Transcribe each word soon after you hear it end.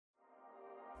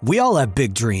We all have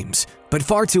big dreams, but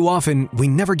far too often we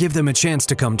never give them a chance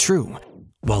to come true.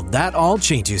 Well, that all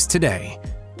changes today.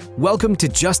 Welcome to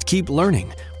Just Keep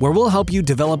Learning, where we'll help you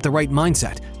develop the right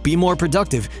mindset, be more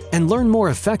productive, and learn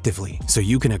more effectively so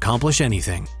you can accomplish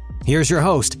anything. Here's your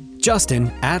host, Justin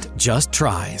at Just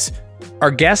Tries.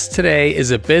 Our guest today is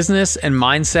a business and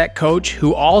mindset coach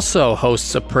who also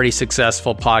hosts a pretty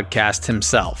successful podcast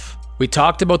himself. We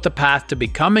talked about the path to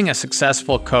becoming a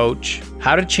successful coach,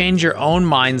 how to change your own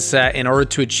mindset in order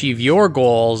to achieve your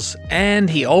goals, and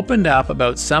he opened up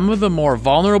about some of the more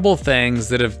vulnerable things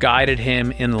that have guided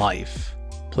him in life.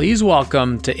 Please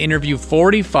welcome to interview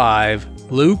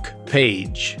 45, Luke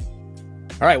Page.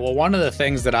 All right, well, one of the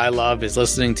things that I love is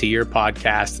listening to your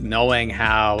podcast, knowing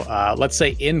how, let's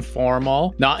say,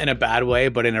 informal, not in a bad way,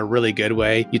 but in a really good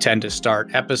way, you tend to start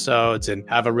episodes and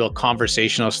have a real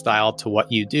conversational style to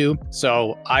what you do.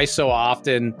 So I so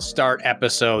often start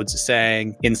episodes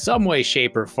saying, in some way,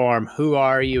 shape, or form, who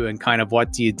are you and kind of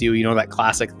what do you do? You know, that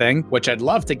classic thing, which I'd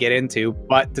love to get into.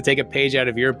 But to take a page out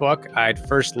of your book, I'd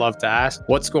first love to ask,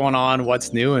 what's going on,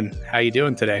 what's new, and how you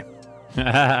doing today?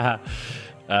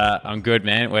 I'm good,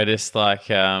 man. We're just like,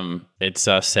 it's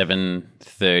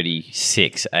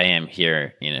 7:36 a.m.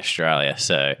 here in Australia.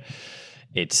 So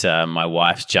it's my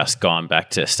wife's just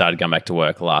started going back to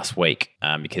work last week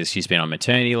because she's been on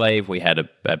maternity leave. We had a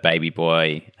baby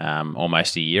boy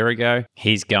almost a year ago.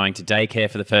 He's going to daycare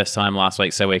for the first time last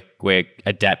week. So we're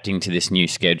adapting to this new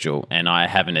schedule. And I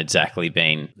haven't exactly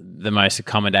been the most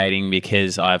accommodating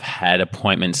because I've had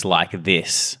appointments like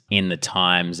this in the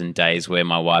times and days where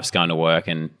my wife's going to work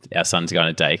and our son's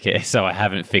going to daycare. So I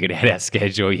haven't figured out our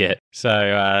schedule yet.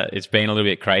 So it's been a little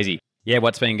bit crazy. Yeah,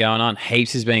 what's been going on?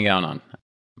 Heaps has been going on.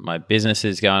 My business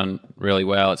is going really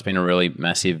well. It's been a really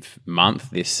massive month.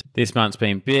 This month's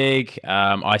been big.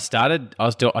 I started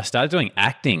doing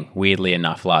acting, weirdly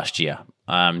enough, last year.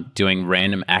 Doing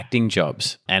random acting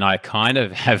jobs, and I kind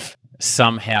of have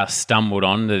somehow stumbled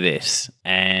onto this,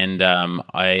 and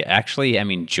I actually am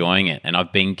enjoying it. And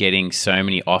I've been getting so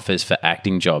many offers for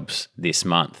acting jobs this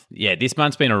month. Yeah, this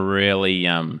month's been a really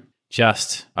I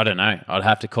don't know. I'd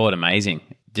have to call it amazing.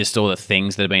 Just all the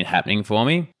things that have been happening for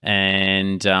me.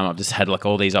 And I've just had like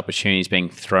all these opportunities being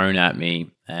thrown at me.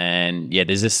 And yeah,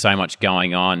 there's just so much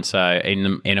going on. So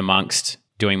in amongst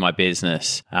doing my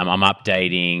business, I'm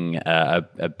updating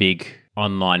a big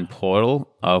online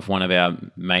portal of one of our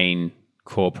main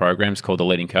core programs called The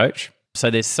Leading Coach. So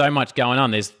there's so much going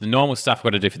on. There's the normal stuff I've got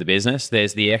to do for the business.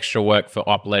 There's the extra work for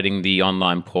uploading the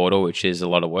online portal, which is a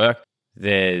lot of work.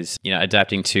 There's,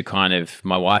 adapting to kind of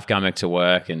my wife going back to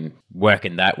work and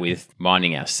working that with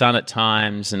minding our son at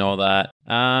times and all that.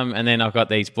 And then I've got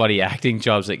these bloody acting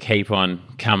jobs that keep on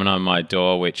coming on my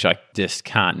door, which I just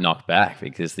can't knock back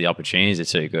because the opportunities are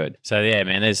too good. So yeah,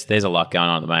 man, there's a lot going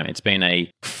on at the moment. It's been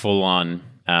a full-on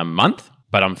month,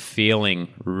 but I'm feeling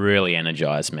really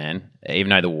energized, man.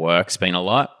 Even though the work's been a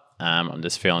lot, I'm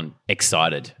just feeling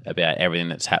excited about everything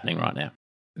that's happening right now.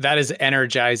 That is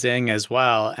energizing as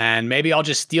well. And maybe I'll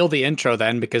just steal the intro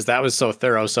then because that was so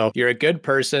thorough. So you're a good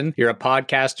person. You're a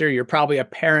podcaster. You're probably a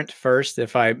parent first,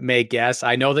 if I may guess.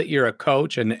 I know that you're a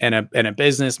coach and a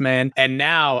businessman and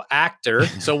now actor.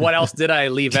 So what else did I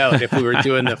leave out if we were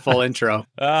doing the full intro?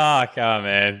 Oh, come on,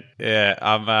 man.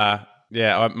 Yeah,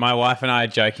 my wife and I are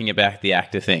joking about the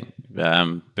actor thing.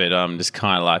 But I'm just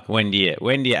kind of like, when do you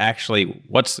actually,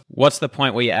 what's the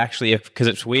point where you actually, because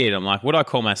it's weird. I'm like, would I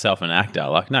call myself an actor?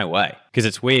 Like, no way. Because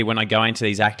it's weird when I go into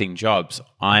these acting jobs,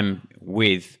 I'm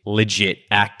with legit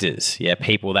actors. Yeah.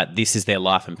 People that this is their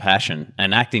life and passion,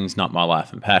 and acting's not my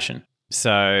life and passion.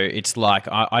 So it's like,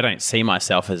 I don't see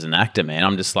myself as an actor, man.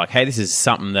 I'm just like, hey, this is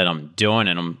something that I'm doing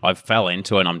and I fell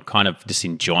into it and I'm kind of just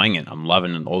enjoying it. I'm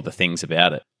loving all the things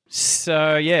about it.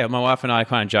 So yeah, my wife and I are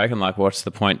kind of joking like, what's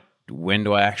the point? When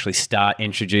do I actually start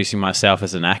introducing myself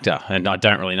as an actor? And I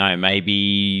don't really know.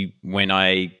 Maybe when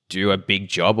I do a big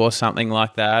job or something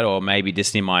like that, or maybe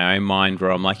just in my own mind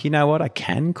where I'm like, you know what? I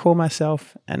can call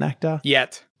myself an actor.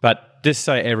 Yet. But just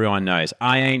so everyone knows,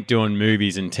 I ain't doing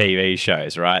movies and TV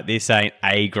shows, right? This ain't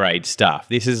A grade stuff.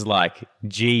 This is like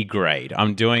G grade.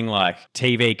 I'm doing like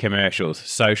TV commercials,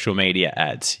 social media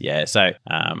ads. Yeah. So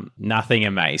nothing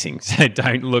amazing. So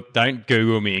don't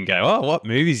Google me and go, oh, what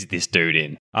movies is this dude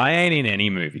in? I ain't in any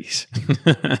movies.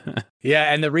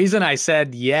 Yeah. And the reason I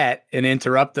said yet and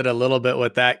interrupted a little bit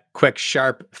with that quick,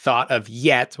 sharp thought of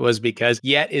yet was because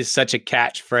yet is such a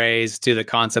catchphrase to the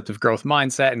concept of growth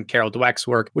mindset and Carol Dweck's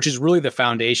work, which is really the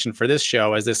foundation for this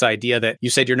show, as this idea that you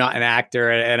said you're not an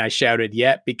actor. And I shouted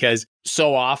yet because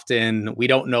so often we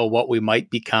don't know what we might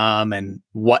become and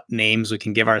what names we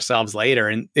can give ourselves later.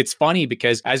 And it's funny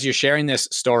because as you're sharing this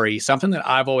story, something that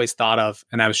I've always thought of,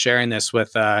 and I was sharing this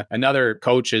with another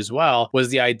coach as well, was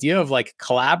the idea of like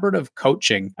collaborative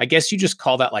coaching. I guess you just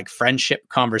call that like friendship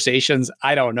conversations.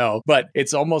 I don't know, but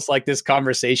it's almost like this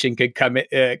conversation could come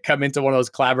into one of those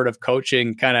collaborative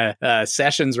coaching kind of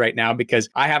sessions right now, because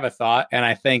I have a thought, and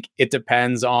I think it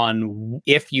depends on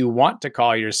if you want to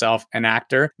call yourself an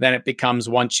actor, then it becomes,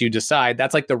 once you decide,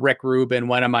 that's like the Rick Rubin,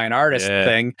 when am I an artist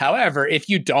thing. However, if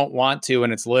you don't want to,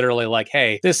 and it's literally like,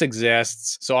 hey, this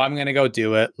exists, so I'm going to go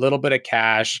do it, little bit of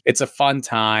cash, it's a fun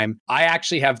time. I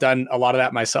actually have done a lot of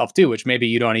that myself too, which maybe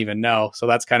you don't even know. So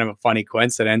that's kind of a funny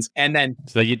coincidence. And then,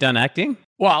 so you've done acting?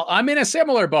 Well, I'm in a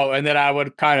similar boat, and then I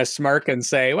would kind of smirk and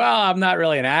say, well, I'm not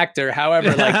really an actor.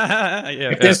 However, like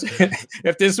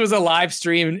if this was a live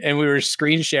stream and we were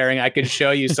screen sharing, I could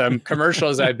show you some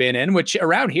commercials I've been in, which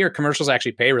around here, commercials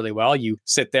actually pay really well. You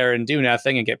sit there and do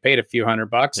nothing and get paid a few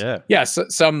 $100. Yeah. So,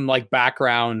 some like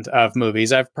background of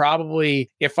movies. I've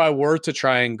probably, if I were to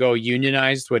try and go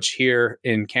unionized, which here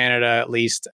in Canada, at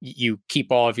least, you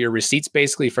keep all of your receipts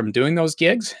basically from doing those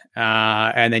gigs,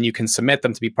 and then you can submit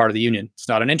them to be part of the union.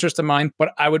 It's not an interest of mine,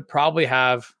 but I would probably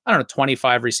have, I don't know,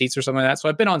 25 receipts or something like that. So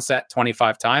I've been on set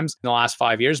 25 times in the last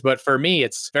 5 years. But for me,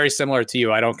 it's very similar to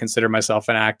you. I don't consider myself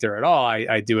an actor at all.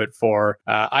 I do it for,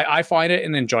 I find it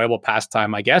an enjoyable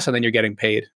pastime, I guess, and then you're getting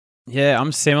paid. Yeah,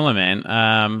 I'm similar,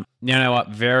 man. You know what?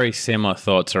 Very similar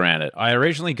thoughts around it. I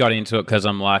originally got into it because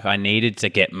I'm like, I needed to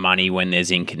get money when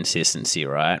there's inconsistency,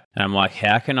 right? And I'm like,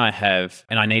 how can I have,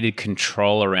 and I needed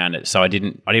control around it. So I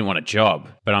didn't want a job,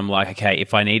 but I'm like, okay,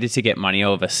 if I needed to get money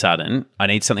all of a sudden, I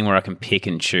need something where I can pick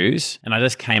and choose. And I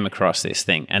just came across this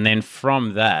thing. And then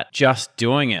from that, just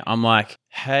doing it, I'm like,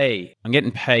 hey, I'm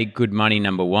getting paid good money,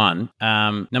 number one.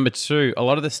 Number two, a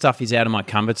lot of the stuff is out of my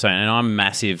comfort zone, and I'm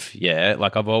massive. Yeah.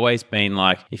 Like I've always been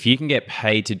like, if you can get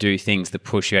paid to do things that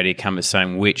push you out of your comfort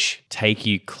zone, which take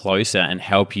you closer and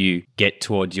help you get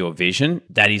towards your vision,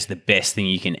 that is the best thing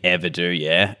you can ever do.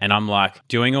 Yeah. And I'm like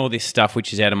doing all this stuff,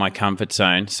 which is out of my comfort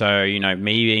zone. So, you know,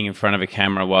 me being in front of a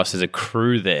camera whilst there's a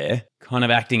crew there, kind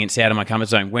of acting, it's out of my comfort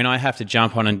zone. When I have to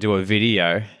jump on and do a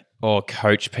video or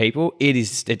coach people, it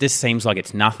just seems like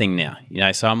it's nothing now, you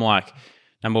know? So I'm like,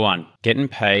 number one, getting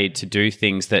paid to do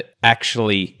things that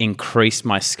actually increase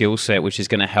my skill set, which is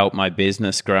going to help my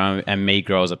business grow and me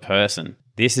grow as a person.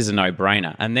 This is a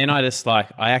no-brainer. And then I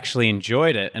actually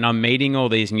enjoyed it, and I'm meeting all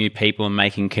these new people and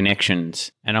making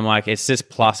connections. And I'm like, it's just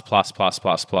plus.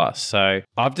 So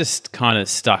I've just kind of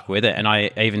stuck with it. And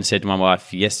I even said to my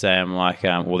wife yesterday, I'm like,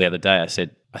 the other day, I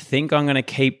said, I think I'm going to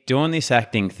keep doing this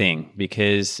acting thing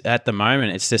because at the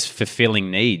moment it's just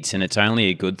fulfilling needs and it's only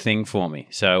a good thing for me.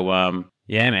 So,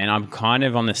 yeah, man, I'm kind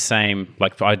of on the same,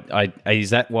 like, is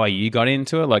that why you got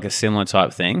into it? Like a similar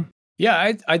type thing?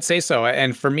 Yeah, I'd say so.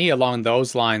 And for me, along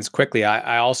those lines, quickly,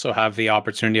 I also have the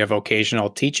opportunity of vocational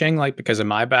teaching, like because of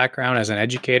my background as an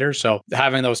educator. So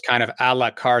having those kind of a la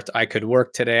carte, I could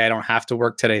work today, I don't have to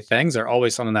work today things are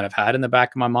always something that I've had in the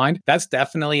back of my mind. That's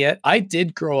definitely it. I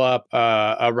did grow up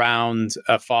around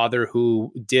a father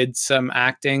who did some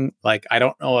acting. Like, I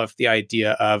don't know if the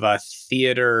idea of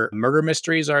theater murder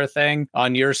mysteries are a thing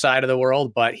on your side of the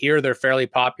world, but here they're fairly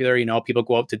popular. You know, people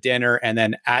go out to dinner, and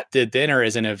then at the dinner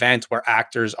is an event where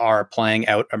actors are playing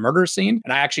out a murder scene.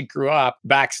 And I actually grew up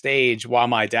backstage while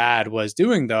my dad was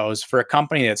doing those for a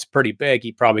company that's pretty big.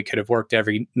 He probably could have worked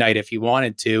every night if he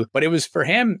wanted to, but it was for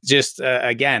him just,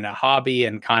 again, a hobby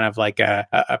and kind of like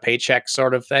a paycheck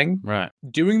sort of thing. Right.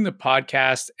 Doing the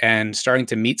podcast and starting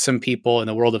to meet some people in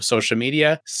the world of social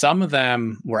media, some of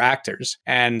them were actors.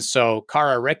 And so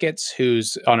Cara Ricketts,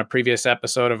 who's on a previous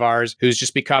episode of ours, who's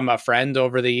just become a friend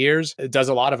over the years, does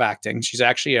a lot of acting. She's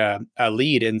actually a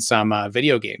lead in some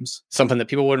video games, something that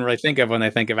people wouldn't really think of when they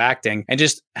think of acting. And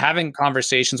just having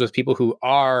conversations with people who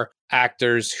are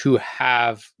actors, who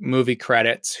have movie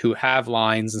credits, who have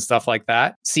lines and stuff like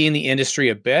that, seeing the industry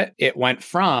a bit, it went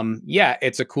from, yeah,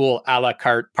 it's a cool a la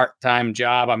carte part-time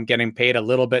job. I'm getting paid a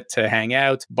little bit to hang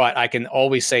out, but I can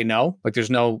always say no. Like, there's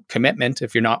no commitment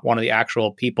if you're not one of the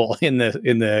actual people in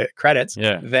the credits.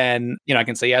 Yeah. Then, you know, I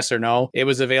can say yes or no. It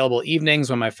was available evenings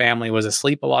when my family was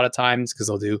asleep a lot of times because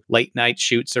they'll do late night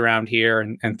shoots around here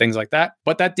and things like that.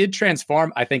 But that did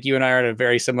transform. I think you and I are at a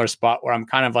very similar spot where I'm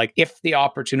kind of like, if the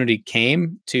opportunity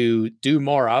came to do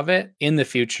more of it in the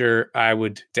future, I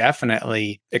would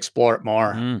definitely explore it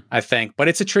more, I think. But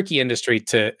it's a tricky industry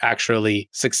to actually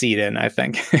succeed in, I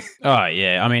think. Oh,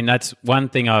 yeah. I mean, that's one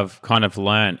thing I've kind of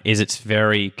learned is it's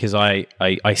very, because I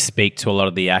speak to a lot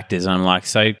of the actors and I'm like,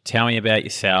 so tell me about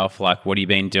yourself. Like, what have you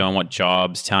been doing? What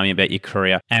jobs? Tell me about your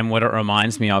career. And what it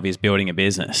reminds me of is building a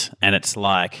business. And it's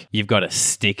like, you've got to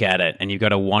stick at it and you've got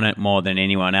to want it more than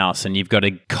anyone else. And you've got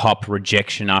to cop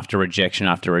rejection after rejection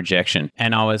after rejection.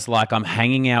 And I was like, I'm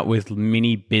hanging out with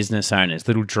mini business owners,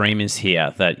 little dreamers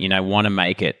here that, want to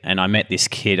make it. And I met this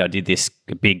kid. I did this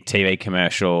big TV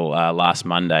commercial last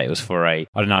Monday. It was for I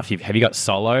don't know if have you got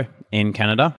Solo in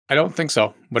Canada? I don't think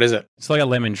so. What is it? It's like a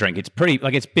lemon drink. It's pretty,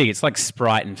 it's big. It's like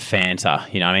Sprite and Fanta.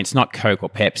 It's not Coke or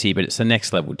Pepsi, but it's the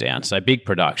next level down. So big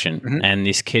production. Mm-hmm. And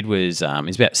this kid was,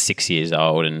 he's about 6 years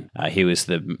old, and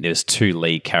there's two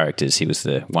lead characters. He was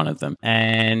one of them.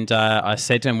 And I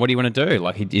said to him, "What do you want to do?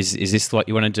 Like, is this what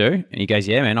you want to do?" And he goes,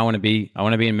 "Yeah, man, I want to be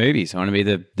in movies. I want to be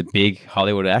the big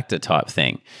Hollywood actor type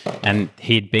thing." And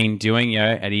he'd been doing,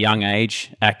 at a young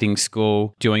age, acting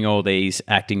school, doing all these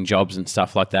acting jobs and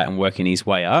stuff like that, and working his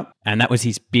way up. And that was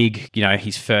his big,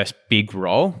 his first big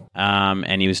role.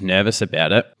 And he was nervous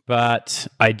about it. But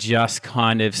I just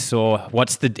kind of saw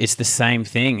it's the same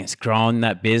thing. It's growing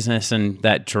that business and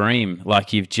that dream.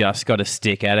 Like, you've just got to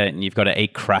stick at it and you've got to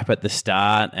eat crap at the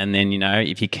start. And then,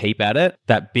 if you keep at it,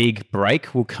 that big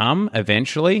break will come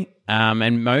eventually.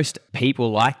 And most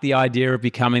people like the idea of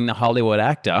becoming the Hollywood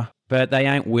actor, but they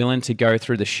ain't willing to go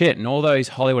through the shit. And all those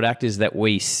Hollywood actors that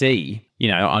we see,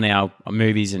 on our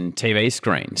movies and TV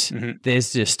screens, mm-hmm.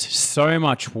 there's just so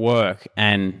much work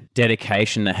and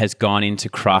dedication that has gone into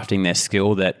crafting their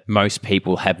skill that most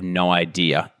people have no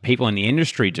idea. People in the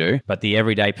industry do, but the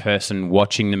everyday person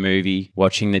watching the movie,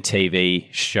 watching the TV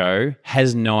show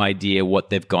has no idea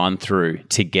what they've gone through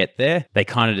to get there. They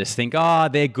kind of just think,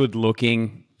 they're good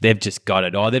looking. They've just got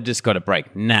it. They've just got a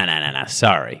break. No.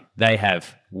 Sorry. They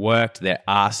have worked their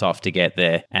ass off to get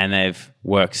there, and they've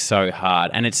worked so hard,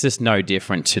 and it's just no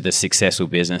different to the successful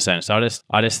business owners. So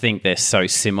I just think they're so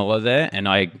similar there, and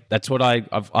that's what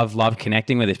I've loved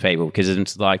connecting with these people, because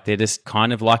it's like they're just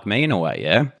kind of like me in a way,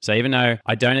 yeah. So even though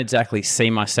I don't exactly see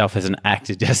myself as an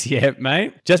actor just yet,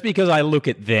 mate, just because I look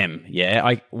at them,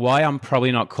 yeah, why I'm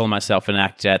probably not calling myself an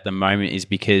actor at the moment is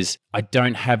because I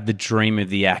don't have the dream of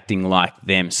the acting like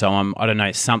them. So I don't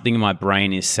know, something in my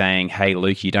brain is saying, hey,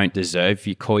 Luke, you don't deserve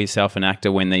you call yourself an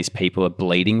actor when these people are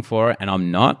bleeding for it, and I'm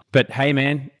not. But hey,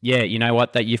 man, yeah, you know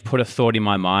what? That you've put a thought in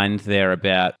my mind there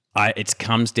about it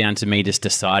comes down to me just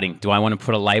deciding, do I want to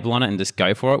put a label on it and just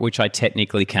go for it, which I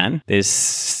technically can. There's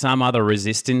some other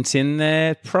resistance in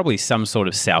there, probably some sort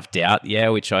of self-doubt, yeah,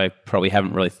 which I probably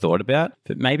haven't really thought about,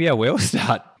 but maybe I will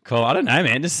start. Cool. I don't know,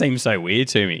 man. It just seems so weird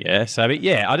to me, yeah. So, but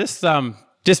yeah,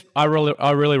 I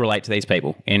really relate to these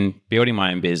people in building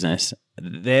my own business.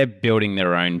 They're building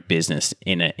their own business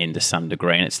into some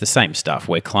degree, and it's the same stuff.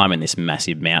 We're climbing this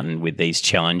massive mountain with these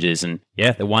challenges, and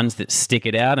yeah, the ones that stick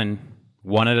it out and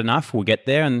want it enough will get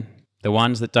there, and the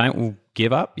ones that don't will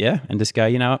give up, yeah, and just go,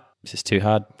 you know what, this is too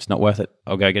hard. It's not worth it.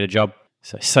 I'll go get a job.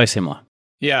 So similar.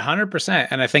 Yeah, 100%.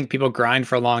 And I think people grind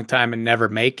for a long time and never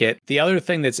make it. The other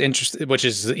thing that's interesting, which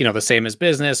is, the same as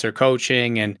business or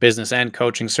coaching, and business and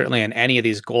coaching, certainly in any of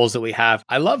these goals that we have,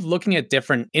 I love looking at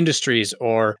different industries,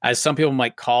 or as some people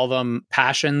might call them,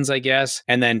 passions, I guess,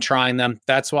 and then trying them.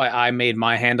 That's why I made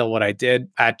my handle what I did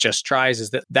at Just Tries, is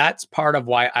that's part of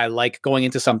why I like going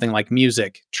into something like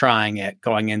music, trying it,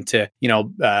 going into,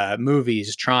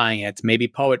 movies, trying it, maybe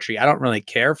poetry. I don't really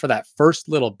care for that first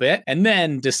little bit, and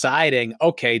then deciding,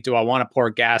 okay, do I want to pour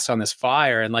gas on this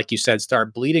fire? And like you said,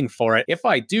 start bleeding for it. If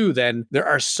I do, then there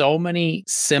are so many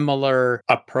similar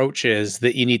approaches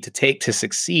that you need to take to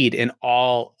succeed in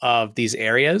all of these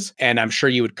areas. And I'm sure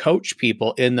you would coach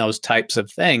people in those types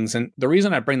of things. And the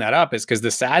reason I bring that up is because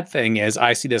the sad thing is,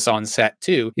 I see this on set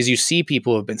too, is you see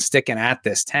people who've been sticking at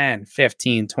this 10,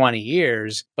 15, 20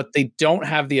 years, but they don't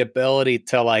have the ability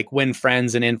to like win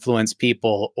friends and influence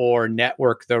people or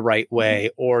network the right way,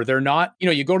 or they're not,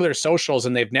 you go to their socials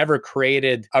and they've never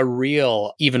created a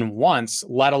reel even once,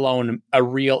 let alone a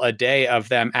reel a day of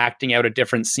them acting out a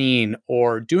different scene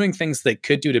or doing things they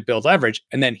could do to build leverage.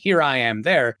 And then here I am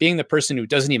there being the person who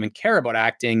doesn't even care about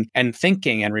acting and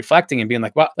thinking and reflecting and being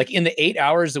like, well, like in the 8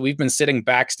 hours that we've been sitting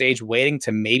backstage waiting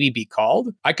to maybe be called,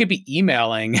 I could be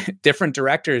emailing different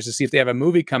directors to see if they have a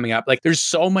movie coming up. Like, there's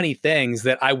so many things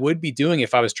that I would be doing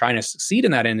if I was trying to succeed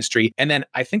in that industry. And then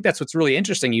I think that's what's really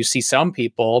interesting. You see some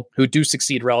people who do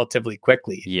succeed relatively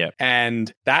quickly. Yeah.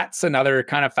 And that's another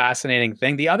kind of fascinating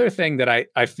thing. The other thing that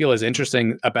I feel is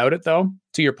interesting about it, though,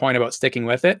 to your point about sticking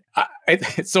with it,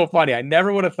 it's so funny. I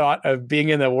never would have thought of being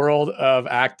in the world of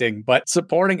acting, but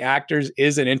supporting actors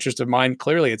is an interest of mine.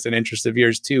 Clearly, it's an interest of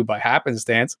yours too, by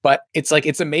happenstance. But it's like,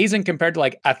 it's amazing compared to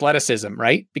like athleticism,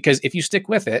 right? Because if you stick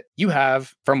with it, you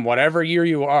have from whatever year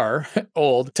you are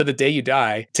old to the day you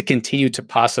die to continue to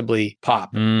possibly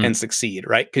pop and succeed,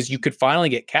 right? Because you could finally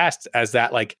get cast as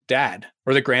that like dad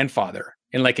or the grandfather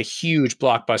in like a huge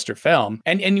blockbuster film.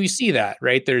 And you see that,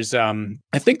 right? There's, I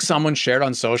think someone shared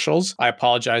on socials, I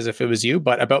apologize if it was you,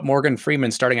 but about Morgan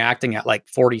Freeman starting acting at like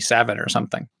 47 or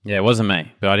something. Yeah, it wasn't me,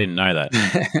 but I didn't know that.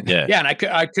 Yeah. Yeah, and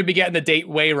I could be getting the date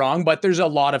way wrong, but there's a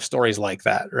lot of stories like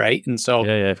that, right? And so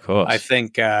yeah, of course. I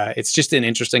think it's just an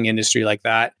interesting industry like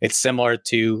that. It's similar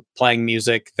to playing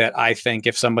music that I think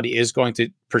if somebody is going to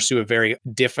pursue a very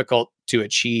difficult to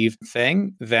achieve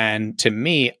thing, then to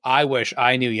me, I wish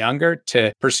I knew younger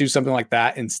to pursue something like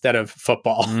that instead of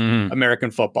football,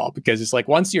 American football, because it's like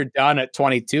once you're done at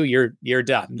 22, you're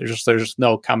done. There's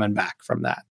no coming back from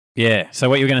that. Yeah. So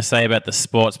what you're going to say about the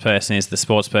sports person is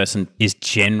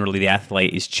the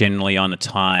athlete is generally on a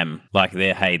time, like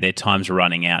their time's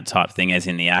running out type thing, as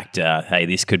in the actor, hey,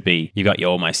 this could be, you got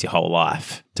almost your whole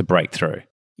life to break through.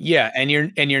 Yeah, and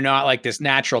you're not like this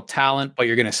natural talent, but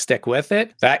you're going to stick with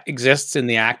it. That exists in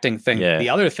the acting thing. Yeah. The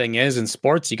other thing is in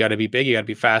sports, you got to be big, you got to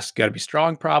be fast, you got to be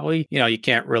strong. Probably, you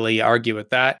can't really argue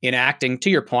with that. In acting, to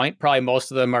your point, probably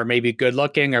most of them are maybe good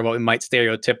looking, or what we might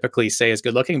stereotypically say is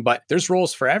good looking. But there's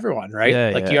roles for everyone,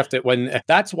 right? You have to.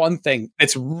 That's one thing.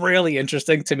 It's really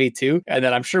interesting to me too, and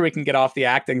then I'm sure we can get off the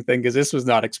acting thing because this was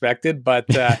not expected. But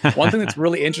one thing that's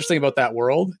really interesting about that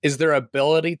world is their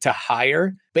ability to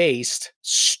hire based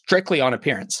strictly on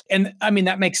appearance. And I mean,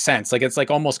 that makes sense. Like, it's like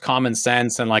almost common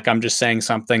sense. And like, I'm just saying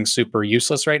something super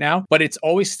useless right now, but it's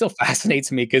always still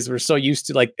fascinates me because we're so used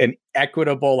to like an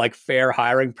equitable, like fair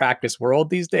hiring practice world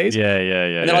these days. Yeah.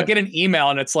 And then I'll get an email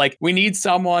and it's like, we need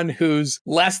someone who's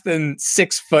less than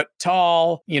 6 foot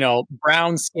tall,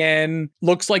 brown skin,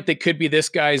 looks like they could be this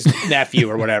guy's nephew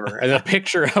or whatever. And a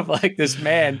picture of like this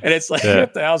man. And it's like,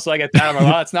 what the hell? So I get that. I'm like,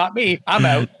 well, it's not me. I'm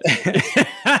out.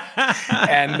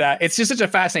 And it's just such a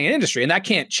fascinating industry. And that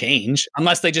can't change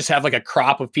unless they just have like a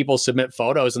crop of people submit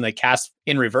photos and they cast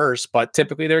in reverse. But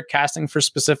typically they're casting for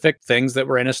specific things that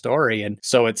were in a story. And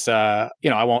so it's, I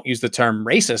won't use the term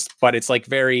racist, but it's like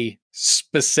very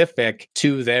specific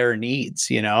to their needs,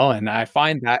 and I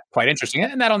find that quite interesting.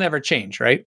 And that'll never change,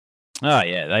 right? Oh,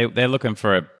 yeah. They're looking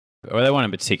for they want a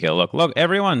particular look. Look,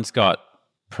 everyone's got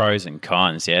pros and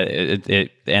cons, yeah.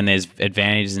 And there's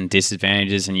advantages and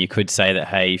disadvantages, and you could say that,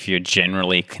 hey, if you're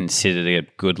generally considered a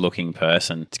good-looking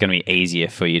person, it's going to be easier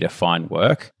for you to find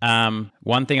work.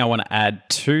 One thing I want to add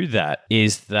to that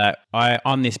is that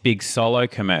on this big solo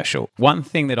commercial, one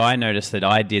thing that I noticed that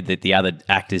I did that the other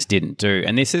actors didn't do,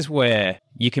 and this is where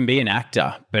you can be an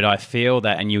actor, but I feel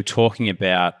that, and you're talking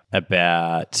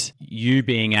about you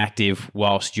being active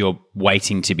whilst you're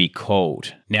waiting to be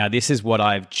called. Now, this is what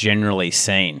I've generally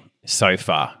seen so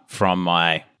far from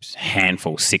my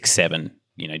handful, 6, 7,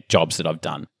 jobs that I've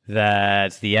done,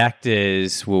 that the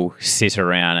actors will sit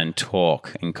around and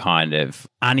talk and kind of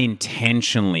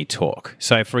unintentionally talk.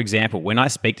 So, for example, when I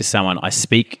speak to someone, I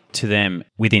speak to them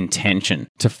with intention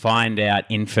to find out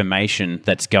information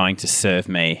that's going to serve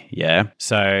me, yeah?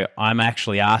 So I'm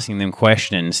actually asking them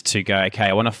questions to go, okay,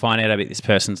 I want to find out about this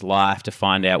person's life, to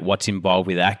find out what's involved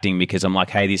with acting, because I'm like,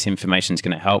 hey, this information is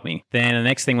going to help me. Then the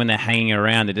next thing, when they're hanging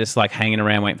around, they're just like hanging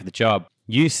around waiting for the job.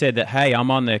 You said that, hey, I'm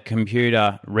on the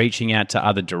computer reaching out to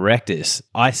other directors.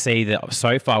 I see that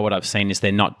so far what I've seen is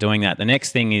they're not doing that. The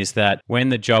next thing is that when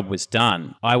the job was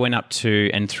done, I went up to,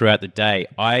 and throughout the day,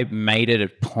 I made it a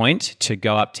point to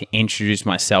go up to introduce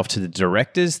myself to the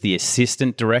directors, the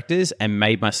assistant directors, and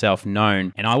made myself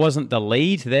known. And I wasn't the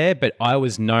lead there, but I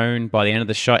was known by the end of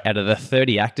the show. Out of the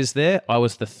 30 actors there, I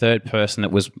was the third person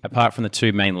that was, apart from the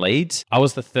 2 main leads, I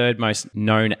was the third most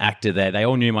known actor there. They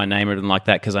all knew my name or anything like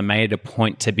that because I made it a point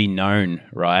to be known,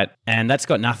 right? And that's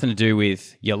got nothing to do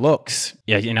with your looks.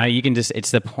 Yeah, you can just,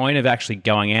 it's the point of actually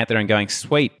going out there and going,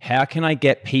 sweet, how can I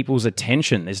get people's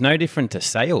attention? There's no different to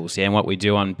sales, and what we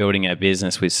do on building our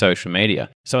business with social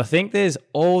media. So I think there's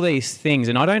all these things,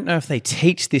 and I don't know if they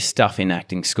teach this stuff in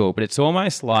acting school, but it's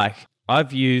almost like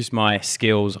I've used my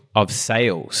skills of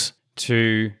sales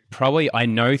to I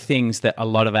know things that a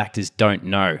lot of actors don't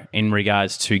know in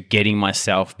regards to getting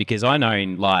myself, because I know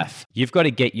in life, you've got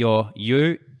to get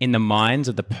you in the minds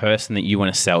of the person that you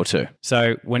want to sell to.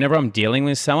 So whenever I'm dealing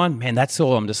with someone, man, that's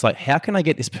all. I'm just like, how can I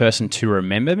get this person to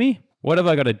remember me? What have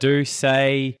I got to do,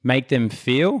 say, make them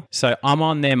feel? So I'm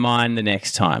on their mind the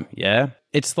next time, yeah?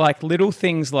 it's like little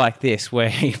things like this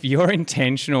where if you're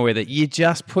intentional with it, you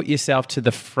just put yourself to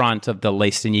the front of the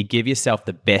list and you give yourself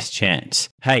the best chance.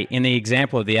 Hey, in the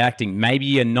example of the acting, maybe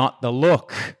you're not the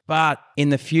look, but in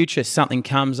the future something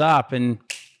comes up and,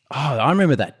 I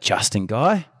remember that Justin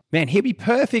guy. Man, he'd be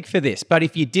perfect for this. But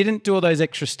if you didn't do all those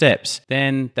extra steps,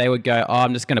 then they would go,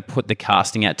 I'm just going to put the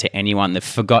casting out to anyone. They've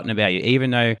forgotten about you,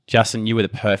 even though, Justin, you were the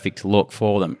perfect look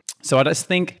for them. So I just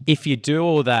think if you do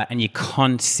all that and you're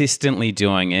consistently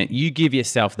doing it, you give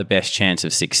yourself the best chance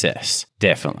of success.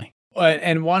 Definitely.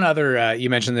 And one other, you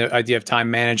mentioned the idea of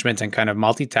time management and kind of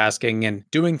multitasking and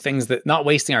doing things that not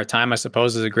wasting our time, I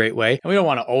suppose, is a great way. And we don't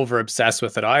want to over obsess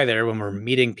with it either when we're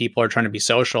meeting people or trying to be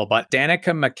social. But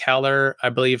Danica McKellar, I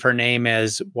believe her name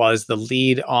was the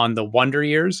lead on The Wonder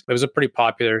Years. It was a pretty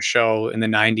popular show in the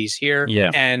 90s here.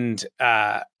 Yeah. And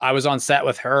I was on set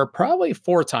with her probably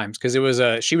 4 times because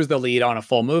she was the lead on a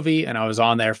full movie and I was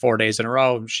on there 4 days in a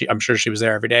row. I'm sure she was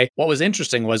there every day. What was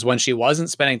interesting was when she wasn't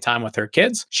spending time with her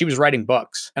kids, she was writing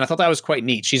books. And I thought that was quite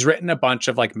neat. She's written a bunch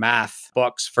of like math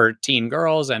books for teen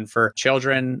girls and for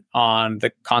children on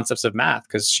the concepts of math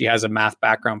because she has a math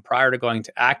background prior to going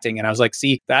to acting. And I was like,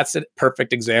 see, that's a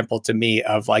perfect example to me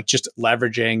of like just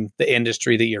leveraging the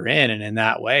industry that you're in. And in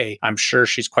that way, I'm sure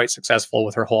she's quite successful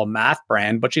with her whole math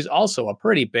brand, but she's also a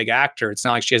pretty big actor. It's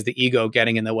not like she has the ego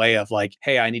getting in the way of like,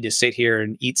 hey, I need to sit here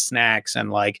and eat snacks and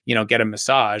like, get a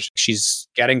massage. She's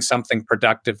getting something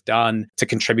productive done to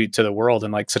contribute to the world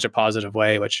in like such a positive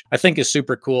way, which I think is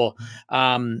super cool.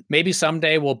 Maybe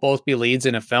someday we'll both be leads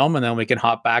in a film and then we can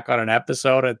hop back on an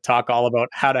episode and talk all about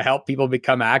how to help people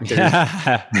become actors.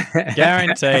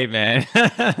 Guaranteed, man.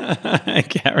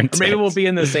 Guaranteed. Or maybe we'll be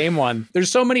in the same one.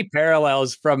 There's so many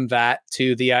parallels from that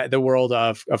to the world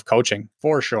of coaching,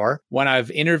 for sure. When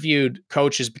I've interviewed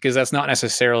coaches, because that's not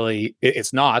necessarily,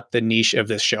 it's not the niche of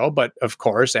this show, but of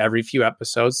course, every few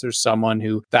episodes, there's someone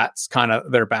who that's kind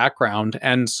of their background.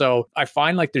 And so I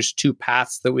find like there's 2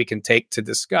 paths that we can take to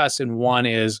discuss. And one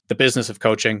is the business of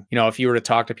coaching. If you were to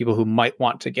talk to people who might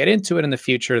want to get into it in the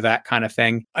future, that kind of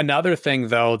thing. Another thing,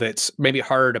 though, that's maybe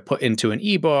harder to put into an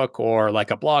ebook or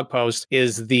like a blog post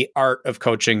is the art of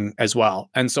coaching as well.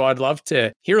 And so I'd love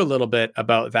to hear a little bit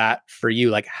about that for you,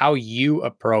 like how you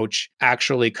approach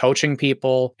actually coaching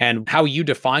people and how you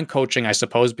define coaching, I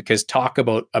suppose, because talk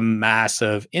about a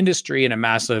massive industry and a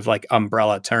massive like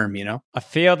umbrella term, I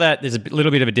feel that there's a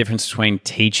little bit of a difference between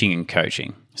teaching and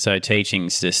coaching. So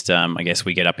teaching's just, I guess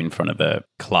we get up in front of a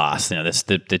class. That's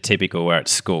the typical we're at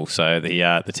school. So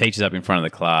the teacher's up in front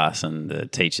of the class and the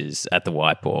teacher's at the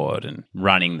whiteboard and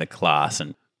running the class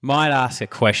and might ask a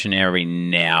question every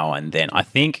now and then. I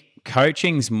think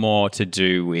coaching's more to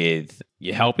do with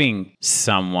you're helping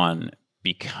someone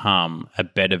become a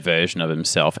better version of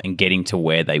himself and getting to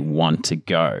where they want to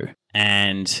go.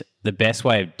 And the best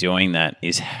way of doing that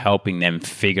is helping them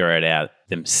figure it out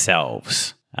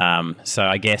themselves. So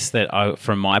I guess that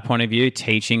from my point of view,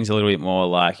 teaching's a little bit more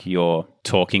like you're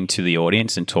talking to the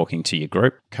audience and talking to your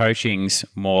group. Coaching's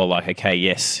more like, okay,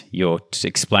 yes, you're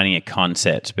explaining a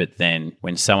concept, but then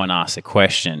when someone asks a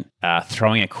question,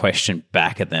 throwing a question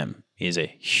back at them is a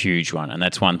huge one. And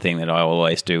that's one thing that I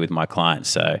always do with my clients.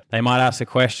 So they might ask a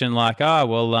question like,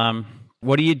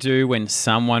 what do you do when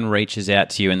someone reaches out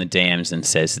to you in the DMs and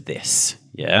says this?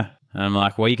 Yeah. And I'm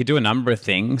like, well, you could do a number of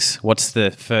things. What's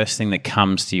the first thing that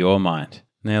comes to your mind?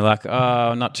 And they're like,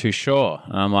 I'm not too sure.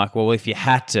 And I'm like, well, if you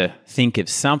had to think of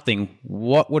something,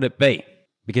 what would it be?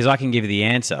 Because I can give you the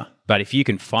answer. But if you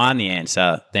can find the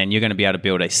answer, then you're going to be able to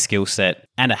build a skill set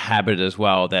and a habit as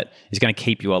well that is going to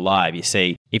keep you alive. You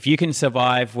see, if you can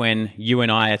survive when you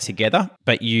and I are together,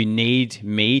 but you need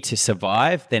me to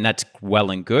survive, then that's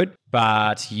well and good.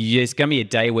 But there's going to be a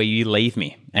day where you leave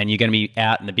me and you're going to be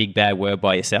out in the big bad world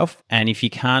by yourself. And if you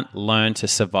can't learn to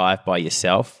survive by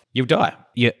yourself, you'll die.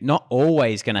 You're not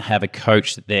always going to have a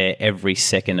coach there every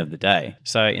second of the day.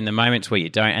 So in the moments where you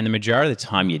don't, and the majority of the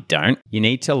time you don't, you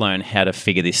need to learn how to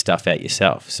figure this stuff out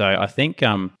yourself. So I think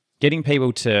getting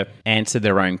people to answer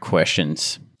their own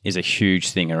questions is a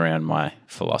huge thing around my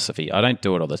philosophy. I don't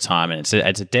do it all the time, and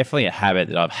it's definitely a habit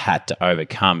that I've had to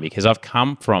overcome because I've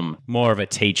come from more of a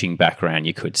teaching background,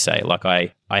 you could say. Like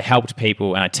I helped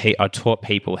people and I taught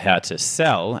people how to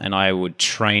sell, and I would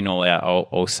train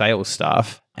all sales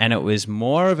staff. And it was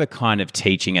more of a kind of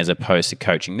teaching as opposed to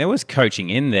coaching. There was coaching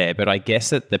in there, but I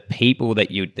guess that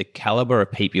the caliber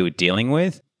of people you were dealing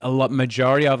with,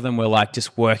 majority of them were like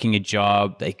just working a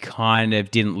job. They kind of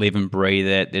didn't live and breathe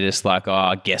it. They're just like,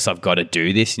 I guess I've got to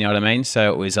do this. You know what I mean?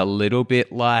 So it was a little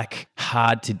bit like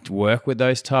hard to work with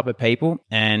those type of people.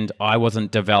 And I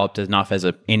wasn't developed enough as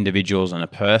an individual and a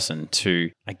person to,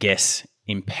 I guess,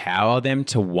 empower them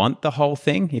to want the whole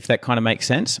thing, if that kind of makes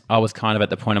sense. I was kind of at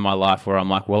the point in my life where I'm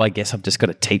like, well, I guess I've just got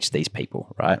to teach these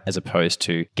people, right? As opposed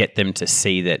to get them to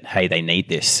see that, hey, they need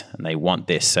this and they want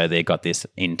this. So they've got this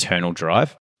internal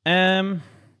drive.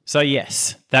 So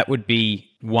yes, that would be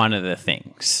one of the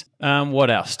things.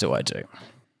 What else do I do?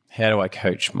 How do I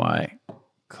coach my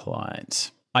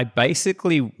clients? I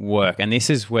basically work, and this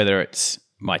is whether it's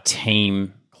my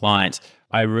team, clients,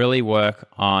 I really work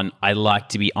on, I like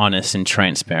to be honest and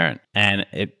transparent. And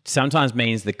it sometimes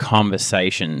means the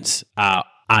conversations are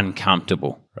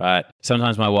uncomfortable, right?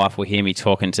 Sometimes my wife will hear me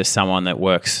talking to someone that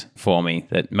works for me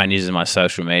that manages my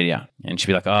social media. And she'll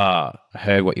be like, oh, I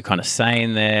heard what you're kind of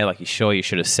saying there. Like, you sure you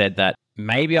should have said that?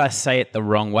 Maybe I say it the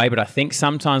wrong way, but I think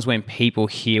sometimes when people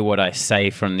hear what I say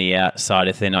from the outside,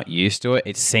 if they're not used to it,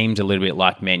 it seems a little bit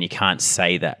like, man, you can't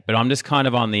say that. But I'm just kind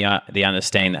of on the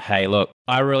understanding that, hey, look,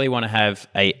 I really want to have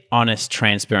a honest,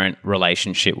 transparent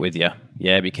relationship with you.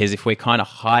 Yeah, because if we're kind of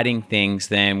hiding things,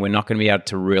 then we're not going to be able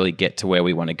to really get to where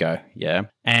we want to go. Yeah.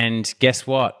 And guess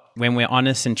what? When we're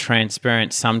honest and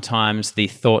transparent, sometimes the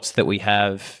thoughts that we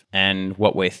have and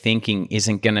what we're thinking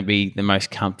isn't going to be the most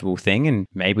comfortable thing. And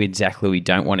maybe exactly we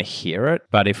don't want to hear it.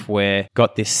 But if we're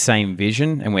got this same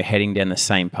vision and we're heading down the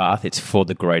same path, it's for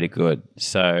the greater good.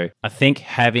 So I think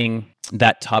having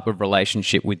that type of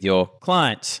relationship with your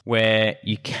clients where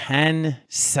you can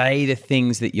say the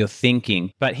things that you're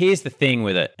thinking. But here's the thing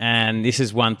with it. And this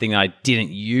is one thing I didn't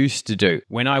used to do.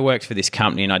 When I worked for this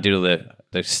company and I did all the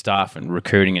staff and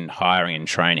recruiting and hiring and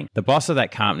training, the boss of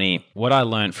that company, what I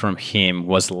learned from him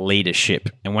was leadership.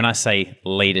 And when I say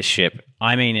leadership,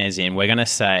 I mean as in we're going to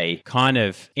say kind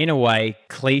of, in a way,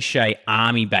 cliche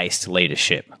army-based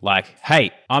leadership. Like,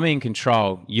 hey, I'm in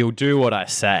control, you'll do what I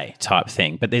say type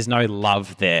thing. But there's no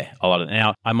love there a lot of it.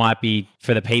 Now, I might be,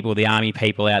 for the people, the army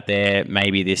people out there,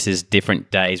 maybe this is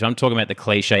different days. But I'm talking about the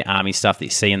cliche army stuff that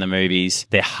you see in the movies.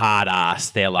 They're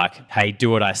hard-ass. They're like, hey, do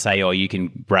what I say or you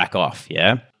can brack off,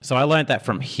 yeah? So I learned that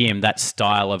from him, that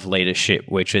style of leadership,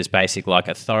 which is basically like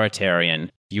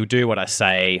authoritarian. You do what I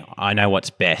say, I know what's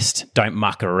best, don't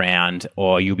muck around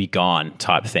or you'll be gone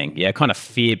type thing. Yeah, kind of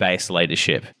fear-based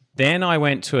leadership. Then I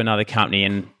went to another company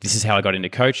and this is how I got into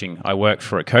coaching. I worked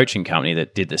for a coaching company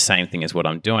that did the same thing as what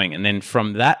I'm doing. And then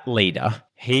from that leader,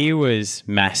 he was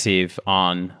massive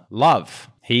on love.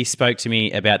 He spoke to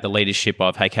me about the leadership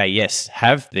of, okay, yes,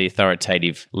 have the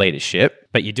authoritative leadership,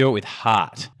 but you do it with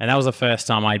heart. And that was the first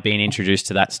time I'd been introduced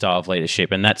to that style of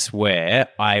leadership. And that's where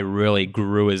I really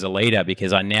grew as a leader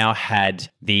because I now had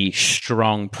the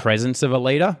strong presence of a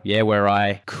leader, yeah, where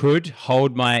I could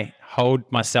hold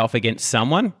myself against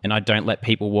someone and I don't let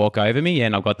people walk over me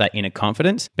and I've got that inner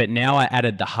confidence. But now I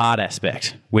added the heart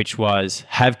aspect, which was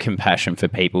have compassion for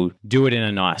people, do it in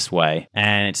a nice way.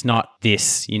 And it's not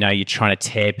this, you're trying to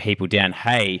tear people down.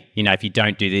 Hey, if you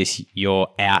don't do this, you're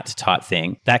out type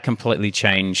thing. That completely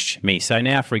changed me. So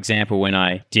now, for example, when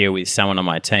I deal with someone on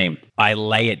my team, I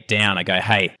lay it down. I go,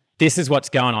 hey, this is what's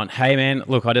going on. Hey, man,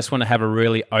 look, I just want to have a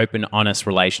really open, honest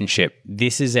relationship.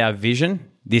 This is our vision.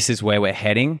 This is where we're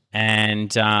heading.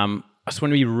 And I just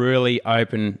want to be really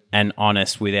open and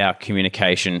honest with our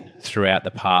communication throughout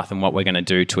the path and what we're going to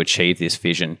do to achieve this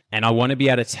vision. And I want to be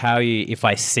able to tell you if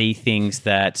I see things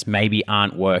that maybe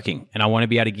aren't working. And I want to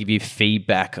be able to give you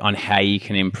feedback on how you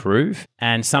can improve.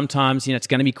 And sometimes, it's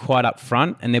going to be quite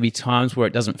upfront and there'll be times where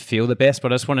it doesn't feel the best,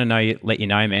 but I just want to let you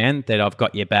know, man, that I've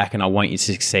got your back and I want you to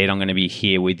succeed. I'm going to be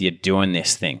here with you doing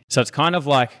this thing. So it's kind of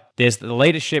like there's the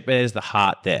leadership, there's the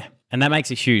heart there. And that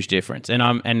makes a huge difference.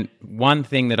 And one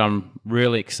thing that I'm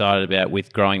really excited about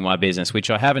with growing my business, which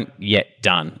I haven't yet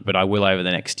done, but I will over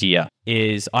the next year,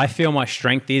 is I feel my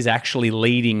strength is actually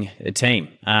leading a team.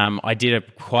 I did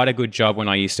quite a good job when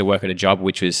I used to work at a job,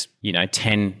 which was,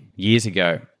 10 years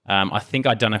ago. I think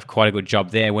I'd done quite a good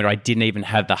job there where I didn't even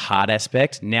have the heart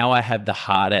aspect. Now I have the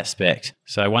heart aspect.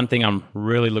 So one thing I'm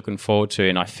really looking forward to,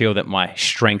 and I feel that my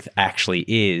strength actually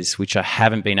is, which I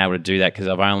haven't been able to do that because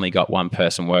I've only got one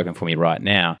person working for me right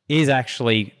now, is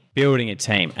actually building a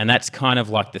team. And that's kind of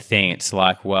like the thing. It's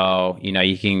like, well, you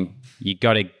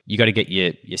got to get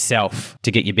yourself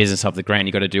to get your business off the ground.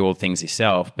 You got to do all things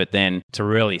yourself, but then to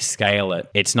really scale it,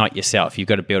 it's not yourself. You've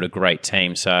got to build a great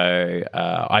team. So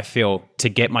I feel to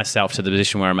get myself to the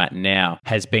position where I'm at now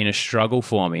has been a struggle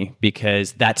for me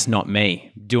because that's not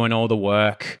me. Doing all the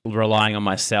work, relying on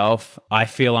myself. I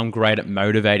feel I'm great at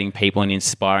motivating people and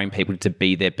inspiring people to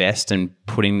be their best and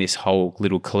putting this whole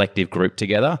little collective group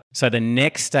together. So the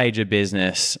next stage of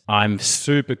business, I'm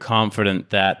super confident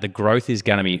that the growth is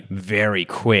going to be very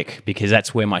quick because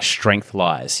that's where my strength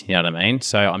lies. You know what I mean?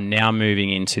 So I'm now moving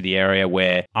into the area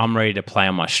where I'm ready to play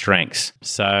on my strengths.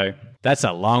 So That's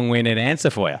a long-winded answer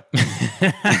for you.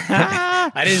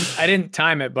 I didn't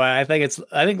time it, but I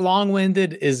think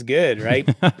long-winded is good, right?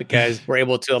 Because we're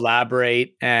able to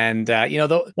elaborate. And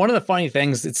one of the funny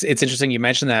things, it's interesting you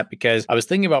mentioned that, because I was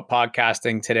thinking about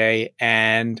podcasting today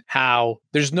and how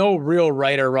there's no real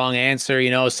right or wrong answer.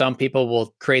 Some people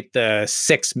will create the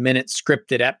 6-minute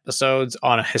scripted episodes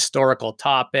on a historical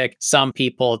topic. Some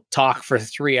people talk for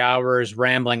 3 hours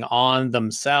rambling on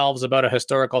themselves about a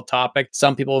historical topic.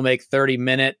 Some people will make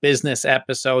 30-minute business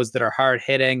episodes that are hard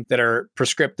hitting, that are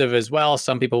prescriptive as well.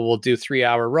 Some people will do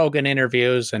 3-hour Rogan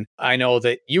interviews. And I know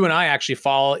that you and I actually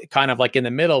fall kind of like in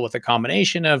the middle with a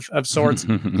combination of sorts.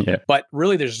 Yeah. But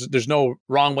really, there's no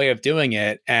wrong way of doing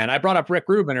it. And I brought up Rick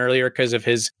Rubin earlier because of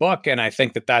his book. And I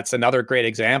think that that's another great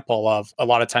example of, a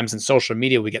lot of times in social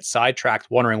media, we get sidetracked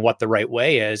wondering what the right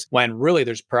way is, when really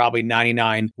there's probably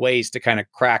 99 ways to kind of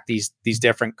crack these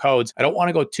different codes. I don't want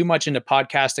to go too much into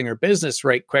podcasting or business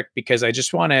right quick, because I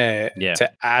just want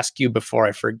to ask you before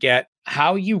I forget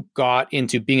how you got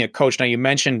into being a coach. Now, you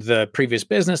mentioned the previous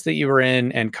business that you were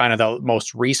in and kind of the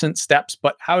most recent steps,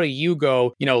 but how do you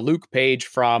go, Luke Page,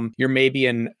 from you're maybe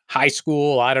in high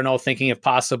school, I don't know, thinking of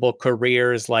possible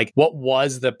careers, like what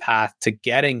was the path to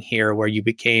getting here where you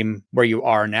became where you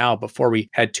are now, before we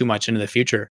head too much into the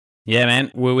future? Yeah,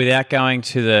 man. Well, without going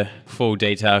to the full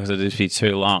detail, because it'd just be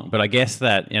too long, but I guess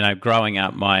that, growing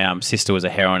up, my sister was a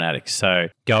heroin addict. So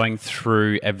going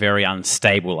through a very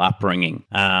unstable upbringing,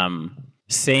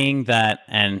 seeing that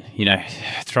and,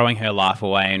 throwing her life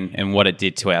away and what it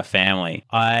did to our family,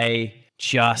 I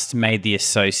just made the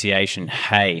association,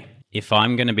 hey, if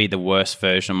I'm going to be the worst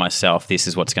version of myself, this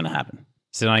is what's going to happen.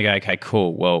 So then I go, okay,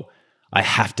 cool. Well, I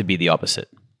have to be the opposite.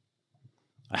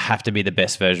 I have to be the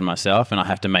best version of myself, and I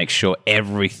have to make sure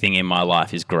everything in my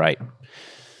life is great.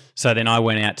 So then I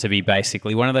went out to be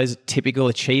basically one of those typical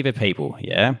achiever people,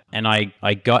 yeah? And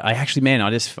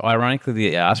ironically,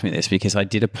 they asked me this because I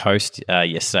did a post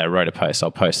yesterday. I wrote a post,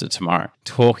 I'll post it tomorrow,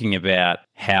 talking about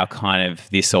how kind of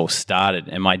this all started.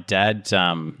 And my dad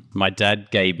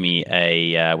gave me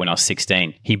when I was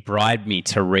 16, he bribed me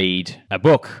to read a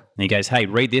book. And he goes, hey,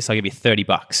 read this, I'll give you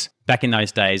 $30. Back in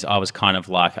those days, I was kind of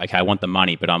like, okay, I want the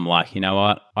money, but I'm like, you know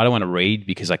what? I don't want to read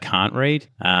because I can't read.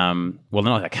 Well,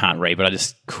 not like I can't read, but I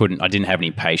just couldn't. I didn't have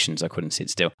any patience. I couldn't sit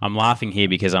still. I'm laughing here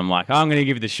because I'm like, I'm going to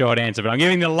give you the short answer, but I'm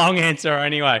giving the long answer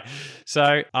anyway.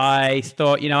 So I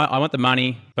thought, I want the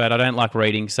money, but I don't like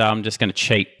reading, so I'm just going to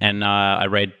cheat. And I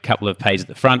read a couple of pages at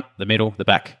the front, the middle, the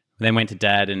back. Then went to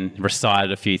Dad and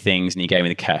recited a few things, and he gave me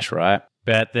the cash, right?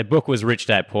 But the book was Rich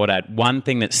Dad, Poor Dad. One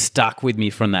thing that stuck with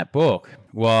me from that book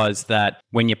was that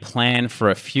when you plan for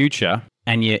a future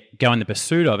and you go in the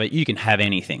pursuit of it, you can have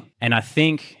anything. And I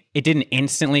think it didn't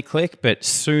instantly click, but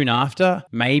soon after,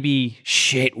 maybe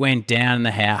shit went down in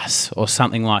the house or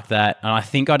something like that. And I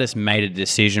think I just made a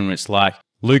decision where it's like,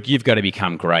 Luke, you've got to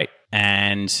become great.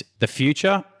 And the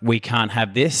future, we can't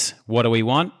have this. What do we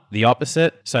want? The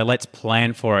opposite. So let's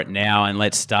plan for it now and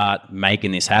let's start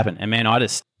making this happen. And man, I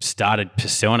just started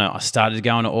pursuing it. I started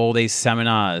going to all these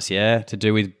seminars, to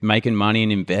do with making money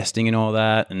and investing and all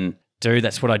that. And dude,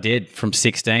 that's what I did from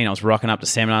 16. I was rocking up to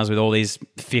seminars with all these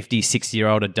 50,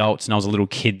 60-year-old adults, and I was a little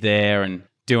kid there and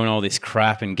doing all this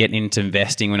crap and getting into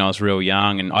investing when I was real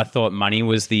young. And I thought money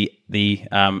was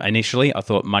initially, I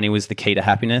thought money was the key to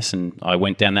happiness. And I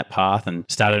went down that path and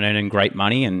started earning great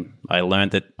money. And I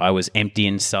learned that I was empty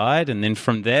inside. And then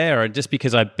from there, just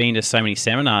because I've been to so many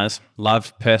seminars,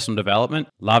 loved personal development,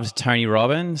 loved Tony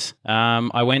Robbins.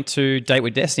 I went to Date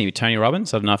with Destiny with Tony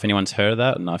Robbins. I don't know if anyone's heard of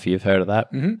that. I don't know if you've heard of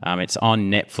that. Mm-hmm. It's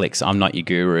on Netflix. I'm Not Your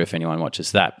Guru if anyone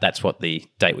watches that. That's what the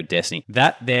Date with Destiny.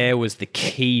 That there was the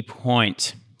key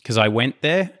point. Because I went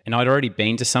there and I'd already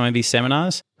been to some of these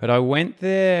seminars, but I went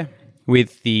there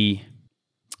with the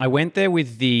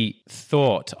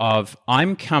thought of,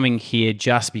 I'm coming here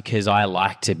just because I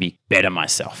like to be better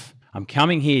myself. I'm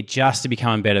coming here just to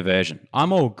become a better version.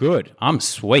 I'm all good. I'm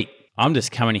sweet. I'm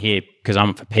just coming here because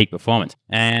I'm for peak performance.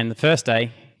 And the first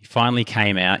day, he finally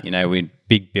came out, with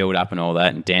big build up and all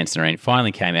that and dancing around.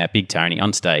 Finally came out, Big Tony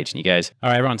on stage, and he goes, all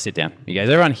right, everyone sit down. He goes,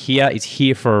 everyone here is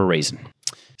here for a reason.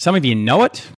 Some of you know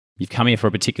it. You've come here for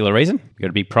a particular reason. You've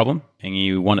got a big problem and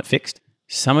you want it fixed.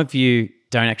 Some of you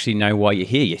don't actually know why you're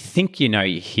here. You think you know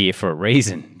you're here for a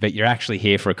reason, but you're actually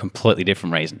here for a completely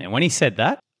different reason. And when he said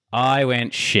that, I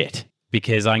went shit,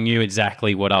 because I knew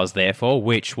exactly what I was there for,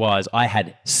 which was I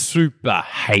had super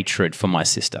hatred for my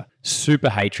sister. Super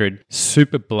hatred,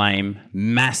 super blame,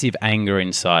 massive anger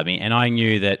inside me. And I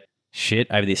knew that shit,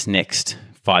 over this next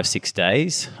 5-6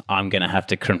 days, I'm going to have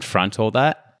to confront all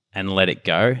that and let it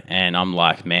go. And I'm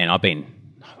like, man, I've been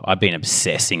I've been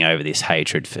obsessing over this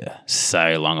hatred for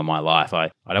so long in my life. I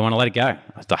don't want to let it go.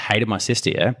 I hated my sister,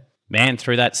 yeah. Man,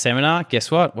 through that seminar, guess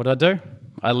what? What did I do?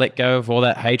 I let go of all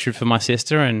that hatred for my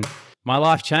sister and my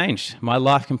life changed. My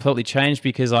life completely changed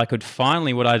because I could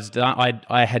finally, what I'd done,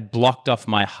 I had blocked off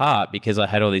my heart because I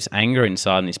had all this anger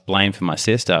inside and this blame for my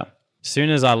sister. As soon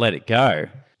as I let it go,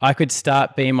 I could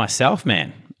start being myself,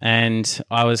 man. And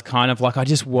I was kind of like, I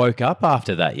just woke up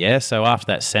after that, yeah? So after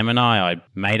that seminar, I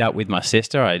made up with my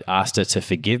sister. I asked her to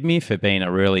forgive me for being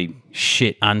a really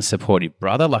shit, unsupportive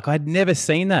brother. Like, I'd never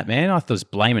seen that, man. I was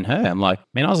blaming her. I'm like,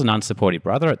 man, I was an unsupportive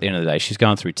brother at the end of the day. She's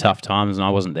going through tough times and I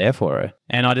wasn't there for her.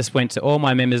 And I just went to all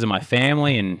my members of my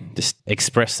family and just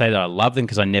say that I love them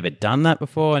because I never done that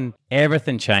before. And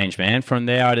everything changed, man. From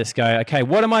there, I just go, okay,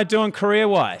 what am I doing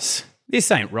career-wise?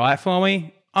 This ain't right for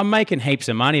me. I'm making heaps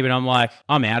of money, but I'm like,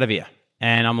 I'm out of here.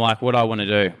 And I'm like, what do I want to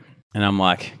do? And I'm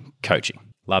like, coaching.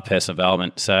 Love personal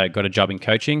development. So I got a job in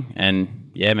coaching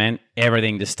and yeah, man,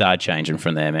 everything just started changing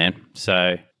from there, man.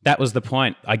 So that was the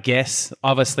point. I guess,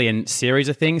 obviously a series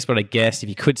of things, but I guess if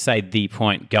you could say the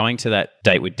point, going to that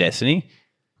date with Destiny,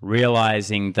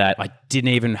 realizing that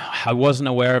I wasn't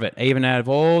aware of it. Even out of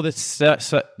all the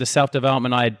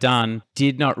self-development I had done,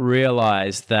 did not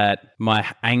realize that my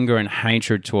anger and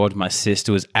hatred towards my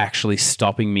sister was actually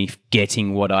stopping me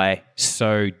getting what I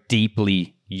so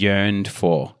deeply yearned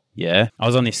for. Yeah. I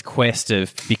was on this quest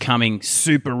of becoming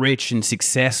super rich and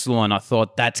successful, and I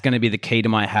thought that's going to be the key to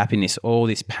my happiness. All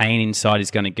this pain inside is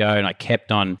going to go, and I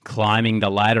kept on climbing the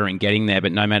ladder and getting there,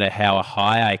 but no matter how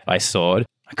high I soared,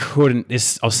 I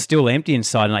was still empty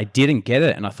inside and I didn't get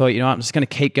it. And I thought, you know what, I'm just going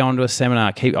to keep going to a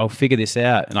seminar. I'll figure this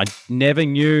out. And I never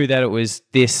knew that it was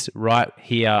this right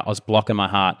here. I was blocking my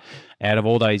heart. Out of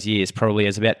all those years, probably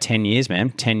as about 10 years, man,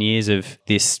 10 years of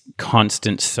this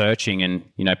constant searching and,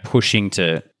 pushing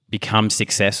to become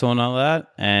successful and all that.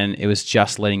 And it was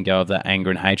just letting go of that anger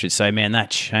and hatred. So, man, that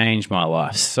changed my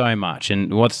life so much.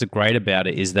 And what's great about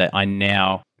it is that I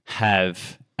now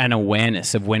have an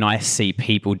awareness of when I see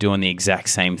people doing the exact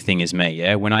same thing as me,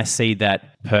 yeah? When I see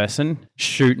that person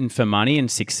shooting for money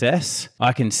and success,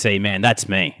 I can see, man, that's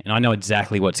me. And I know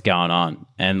exactly what's going on.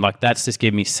 And that's just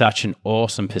given me such an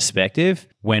awesome perspective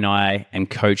when I am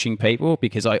coaching people,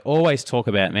 because I always talk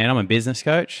about, man, I'm a business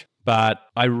coach, but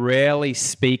I rarely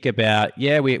speak about,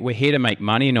 we're here to make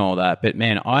money and all that. But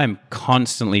man, I'm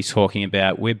constantly talking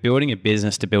about we're building a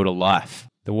business to build a life.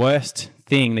 The worst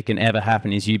thing that can ever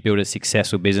happen is you build a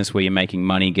successful business where you're making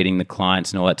money, getting the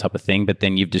clients and all that type of thing, but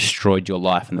then you've destroyed your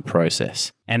life in the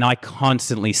process. And I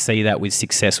constantly see that with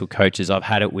successful coaches. I've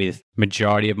had it with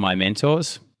majority of my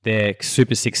mentors. They're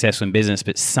super successful in business,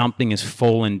 but something has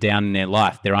fallen down in their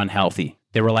life. They're unhealthy.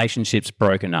 Their relationship's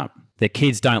broken up. Their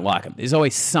kids don't like them. There's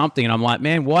always something. And I'm like,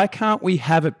 man, why can't we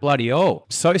have it bloody all?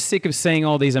 I'm so sick of seeing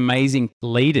all these amazing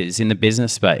leaders in the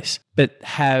business space, but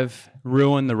have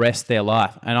ruined the rest of their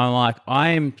life. And I'm like, I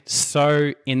am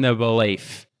so in the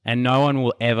belief, and no one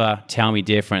will ever tell me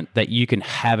different, that you can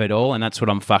have it all. And that's what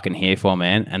I'm fucking here for,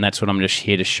 man. And that's what I'm just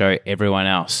here to show everyone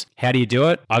else. How do you do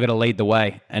it? I got to lead the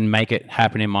way and make it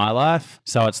happen in my life.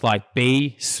 So it's like,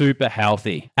 be super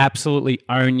healthy. Absolutely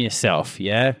own yourself,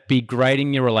 yeah? Be great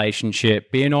in your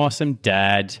relationship. Be an awesome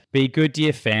dad. Be good to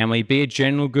your family. Be a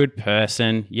general good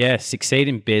person. Yeah, succeed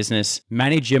in business.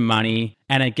 Manage your money.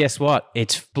 And guess what?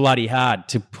 It's bloody hard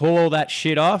to pull all that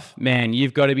shit off. Man,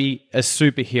 you've got to be a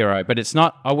superhero. But it's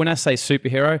not, when I say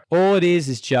superhero, all it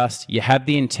is just you have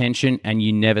the intention and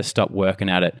you never stop working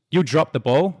at it. You'll drop the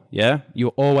ball, yeah?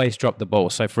 You'll always drop the ball.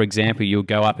 So for example, you'll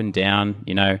go up and down,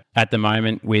 at the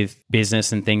moment with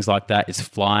business and things like that, it's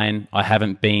flying. I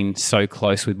haven't been so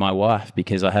close with my wife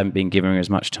because I haven't been giving her as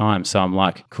much time. So I'm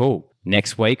like, cool.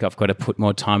 Next week, I've got to put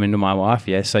more time into my wife.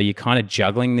 Yeah. So you're kind of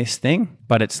juggling this thing,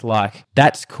 but it's like,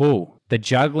 that's cool. The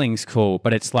juggling's cool,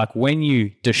 but it's like when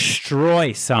you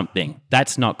destroy something,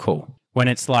 that's not cool. When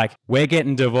it's like, we're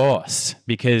getting divorced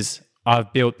because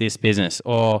I've built this business,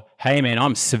 or, hey man,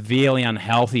 I'm severely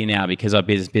unhealthy now because I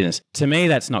built this business. To me,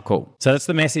 that's not cool. So that's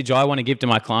the message I want to give to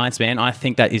my clients, man. I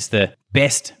think that is the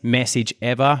best message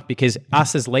ever, because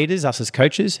us as leaders, us as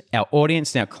coaches, our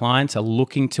audience and our clients are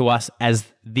looking to us as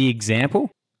the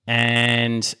example.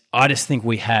 And I just think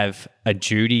we have a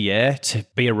duty, to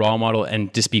be a role model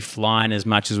and just be flying as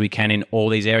much as we can in all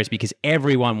these areas, because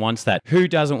everyone wants that. Who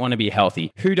doesn't want to be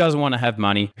healthy? Who doesn't want to have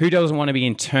money? Who doesn't want to be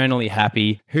internally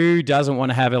happy? Who doesn't want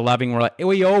to have a loving relationship?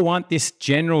 We all want this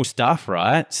general stuff,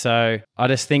 right? So I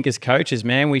just think as coaches,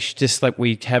 man, we should just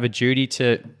we have a duty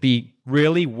to be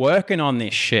really working on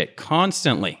this shit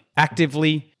constantly,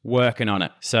 actively working on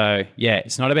it. So yeah,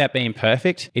 it's not about being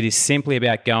perfect. It is simply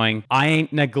about going, I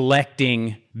ain't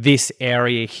neglecting this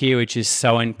area here, which is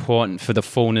so important for the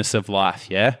fullness of life.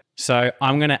 Yeah. So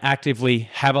I'm going to actively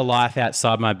have a life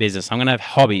outside my business. I'm going to have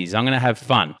hobbies. I'm going to have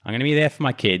fun. I'm going to be there for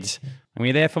my kids. I'm going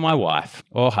to be there for my wife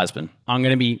or husband. I'm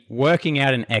going to be working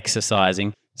out and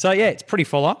exercising. So yeah, it's pretty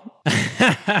full on.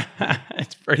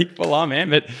 It's pretty full on, man.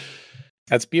 But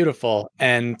that's beautiful.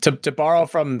 And to borrow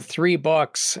from 3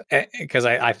 books, because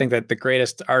I think that the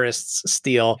greatest artists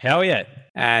steal. Hell yeah.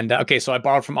 And okay, so I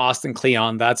borrowed from Austin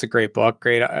Kleon. That's a great book.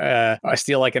 Great. I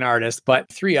steal like an artist. But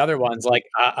 3 other ones, like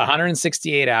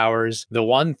 168 Hours, The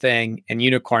One Thing, and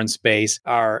Unicorn Space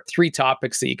are 3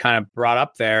 topics that you kind of brought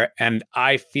up there. And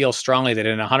I feel strongly that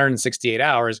in 168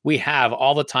 hours, we have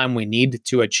all the time we need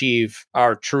to achieve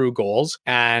our true goals.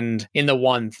 And in The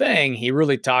One Thing, he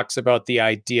really talks about the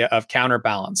idea of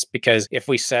counterbalance, because if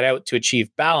we set out to achieve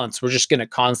balance, we're just going to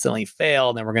constantly fail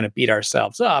and then we're going to beat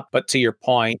ourselves up. But to your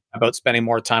point about spending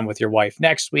more time with your wife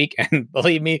next week, and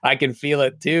believe me, I can feel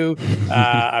it too.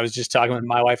 I was just talking with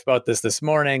my wife about this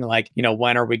morning, like,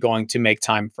 when are we going to make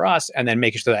time for us? And then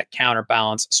making sure that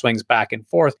counterbalance swings back and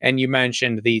forth. And you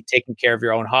mentioned the taking care of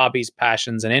your own hobbies,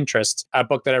 passions, and interests. A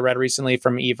book that I read recently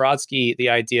from Eve Rodsky, the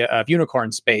idea of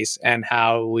unicorn space, and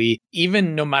how we,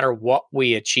 even no matter what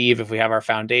we achieve, if we have our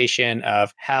foundation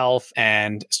of health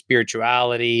and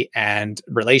spirituality and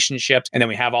relationships, and then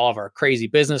we have all of our crazy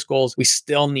business goals, we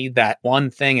still need that one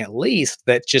thing at least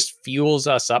that just fuels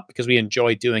us up because we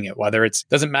enjoy doing it, whether it's,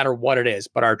 doesn't matter what it is,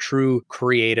 but our true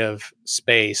creative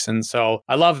space. And so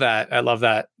I love that. I love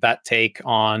that take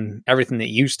on everything that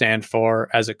you stand for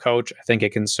as a coach. I think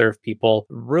it can serve people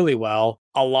really well.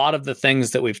 A lot of the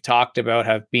things that we've talked about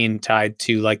have been tied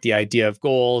to like the idea of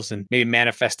goals and maybe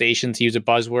manifestation, to use a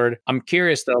buzzword. I'm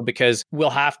curious though, because we'll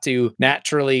have to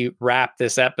naturally wrap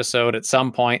this episode at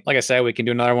some point. Like I said, we can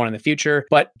do another one in the future.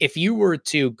 But if you were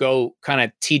to go kind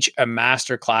of teach a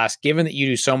masterclass, given that you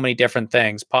do so many different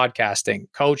things, podcasting,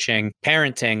 coaching,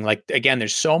 parenting, like again,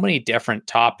 there's so many different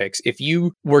topics. If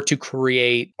you were to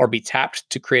create or be tapped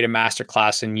to create a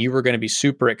masterclass and you were going to be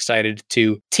super excited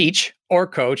to teach or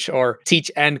coach or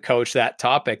teach and coach that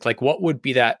topic, like what would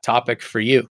be that topic for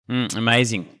you?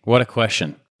 Amazing. What a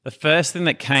question. The first thing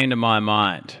that came to my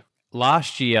mind,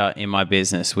 last year in my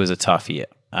business was a tough year.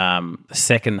 The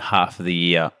second half of the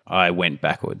year, I went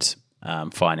backwards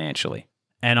financially.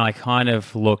 And I kind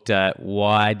of looked at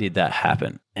why did that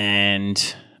happen?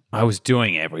 And I was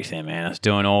doing everything, man. I was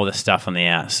doing all the stuff on the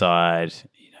outside.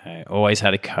 Always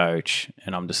had a coach,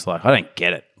 and I'm just like, I don't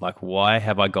get it. Like, why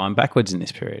have I gone backwards in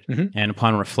this period? Mm-hmm. And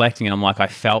upon reflecting, I'm like, I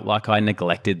felt like I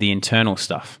neglected the internal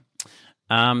stuff.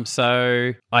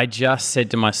 So I just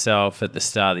said to myself at the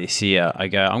start of this year, I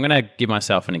go, I'm going to give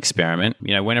myself an experiment.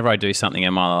 Whenever I do something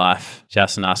in my life,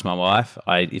 Justin asked my wife,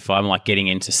 if I'm like getting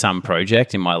into some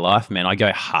project in my life, man, I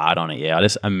go hard on it. Yeah, I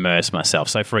just immerse myself.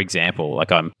 So for example,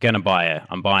 like I'm buying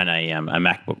a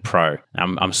MacBook Pro.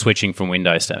 I'm switching from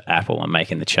Windows to Apple. I'm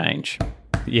making the change.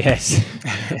 Yes.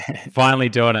 Finally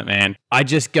doing it, man. I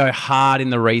just go hard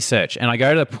in the research, and I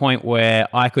go to the point where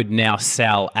I could now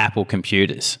sell Apple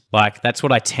computers. Like, that's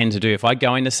what I tend to do. If I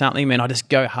go into something, man, I just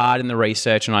go hard in the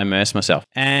research and I immerse myself.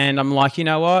 And I'm like, you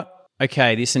know what?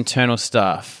 Okay, this internal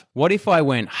stuff. What if I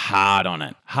went hard on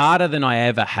it? Harder than I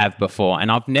ever have before.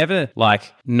 And I've never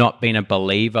not been a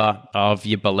believer of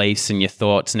your beliefs and your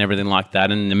thoughts and everything like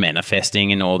that, and the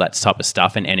manifesting and all that type of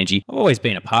stuff and energy. I've always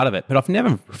been a part of it, but I've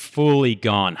never fully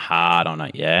gone hard on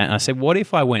it. Yeah. And I said, what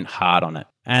if I went hard on it?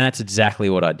 And that's exactly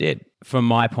what I did. From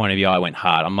my point of view, I went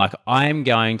hard. I'm like, I'm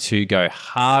going to go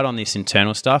hard on this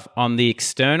internal stuff. On the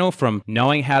external, from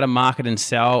knowing how to market and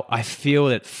sell, I feel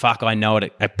that, I know it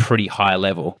at a pretty high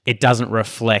level. It doesn't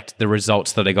reflect the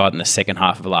results that I got in the second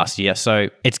half of last year. So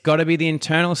it's got to be the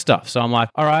internal stuff. So I'm like,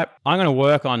 all right, I'm going to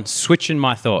work on switching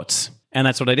my thoughts. And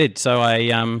that's what I did. So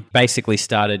I basically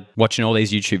started watching all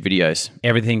these YouTube videos,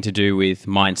 everything to do with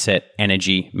mindset,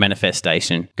 energy,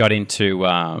 manifestation. Got into,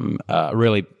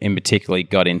 really in particular,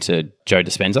 got into Joe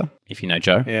Dispenza, if you know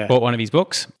Joe. Yeah. Bought one of his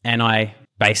books, and I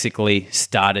basically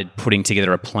started putting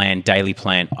together a plan, daily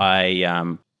plan.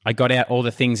 I got out all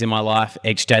the things in my life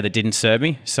each day that didn't serve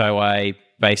me. So I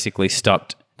basically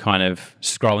stopped kind of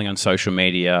scrolling on social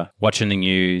media, watching the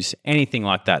news, anything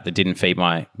like that didn't feed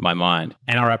my mind.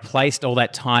 And I replaced all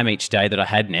that time each day that I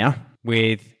had now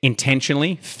with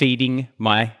intentionally feeding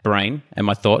my brain and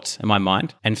my thoughts and my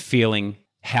mind and feeling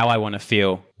how I want to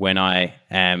feel when I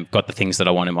got the things that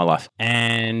I want in my life.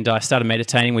 And I started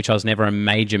meditating, which I was never a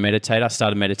major meditator. I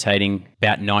started meditating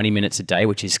about 90 minutes a day,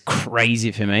 which is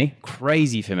crazy for me,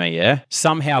 yeah.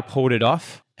 Somehow pulled it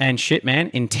off. And shit, man,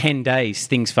 in 10 days,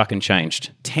 things fucking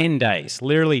changed. 10 days,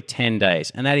 literally 10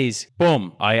 days. And that is,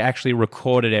 boom, I actually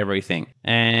recorded everything.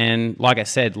 And like I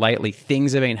said, lately,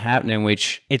 things have been happening,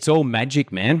 which it's all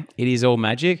magic, man. It is all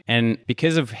magic. And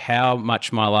because of how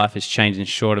much my life has changed in a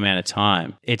short amount of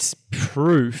time, it's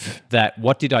proof that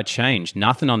what did I change?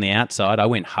 Nothing on the outside. I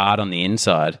went hard on the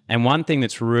inside. And one thing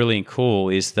that's really cool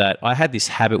is that I had this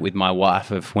habit with my wife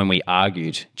of when we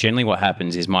argued, generally what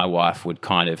happens is my wife would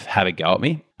kind of have a go at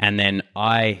me. And then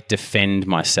I defend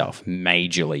myself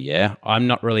majorly, yeah? I'm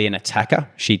not really an attacker.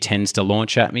 She tends to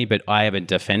launch at me, but I am a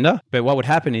defender. But what would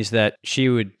happen is that she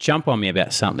would jump on me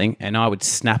about something and I would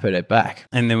snap at her back.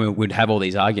 And then we would have all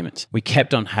these arguments. We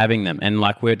kept on having them. And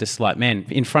like, we're just like, man,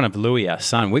 in front of Louis, our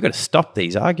son, we've got to stop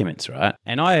these arguments, right?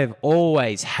 And I have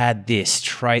always had this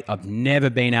trait. I've never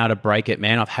been able to break it,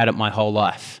 man. I've had it my whole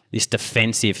life. This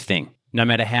defensive thing. No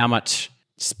matter how much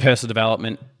personal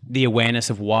development, the awareness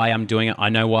of why I'm doing it. I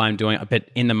know why I'm doing it, but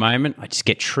in the moment, I just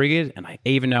get triggered. And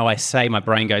even though I say, my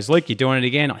brain goes, Luke, you're doing it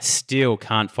again, I still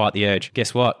can't fight the urge.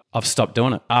 Guess what? I've stopped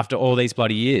doing it after all these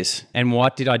bloody years. And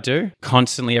what did I do?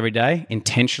 Constantly every day,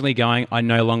 intentionally going, I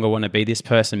no longer want to be this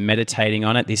person, meditating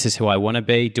on it. This is who I want to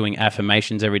be, doing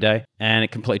affirmations every day. And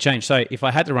it completely changed. So if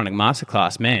I had to run a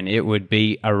masterclass, man, it would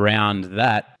be around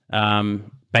that,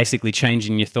 basically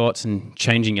changing your thoughts and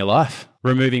changing your life.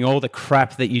 Removing all the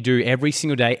crap that you do every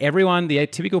single day. Everyone, the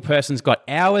typical person's got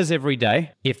hours every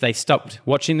day. If they stopped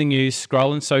watching the news,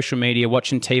 scrolling social media,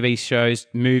 watching TV shows,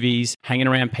 movies, hanging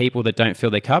around people that don't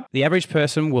fill their cup, the average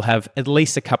person will have at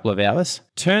least a couple of hours.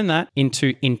 Turn that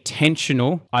into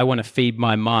intentional, I want to feed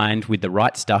my mind with the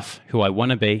right stuff, who I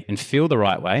want to be, and feel the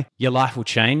right way. Your life will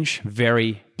change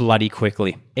very bloody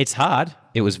quickly. It's hard.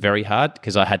 It was very hard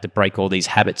because I had to break all these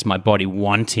habits, my body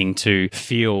wanting to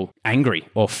feel angry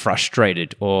or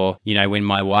frustrated, or, you know, when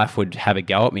my wife would have a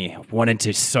go at me, I wanted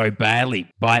to so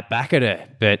badly bite back at her.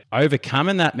 But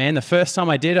overcoming that, man, the first time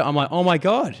I did it, I'm like, oh my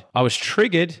God, I was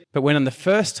triggered. But when on the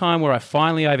first time where I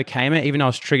finally overcame it, even though I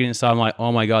was triggered inside, I'm like,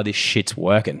 oh my God, this shit's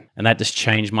working. And that just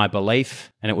changed my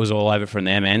belief. And it was all over from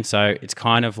there, man. So it's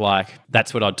kind of like,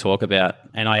 that's what I'd talk about.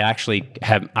 And I actually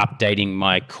have updating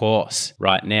my course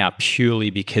right now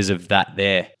purely because of that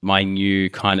there. My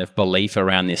new kind of belief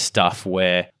around this stuff,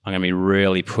 where I'm going to be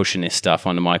really pushing this stuff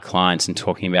onto my clients and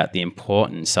talking about the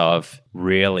importance of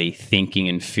really thinking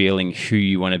and feeling who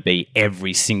you want to be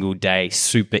every single day,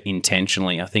 super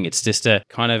intentionally. I think it's just a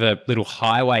kind of a little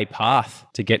highway path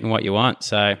to getting what you want.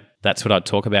 So that's what I'd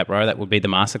talk about, bro. That would be the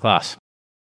masterclass.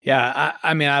 Yeah,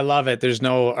 I mean, I love it. There's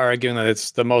no arguing that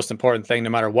it's the most important thing, no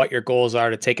matter what your goals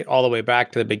are, to take it all the way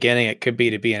back to the beginning. It could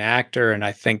be to be an actor. And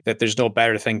I think that there's no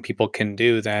better thing people can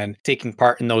do than taking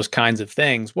part in those kinds of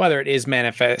things, whether it is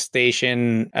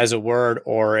manifestation as a word,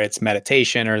 or it's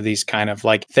meditation, or these kind of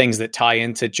like things that tie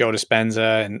into Joe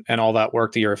Dispenza and all that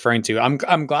work that you're referring to.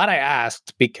 I'm glad I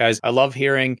asked, because I love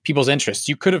hearing people's interests.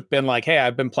 You could have been like, hey,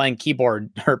 I've been playing keyboard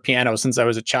or piano since I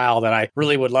was a child, and I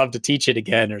really would love to teach it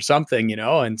again or something, you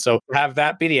know? And so have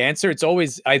that be the answer. It's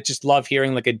always, I just love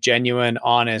hearing like a genuine,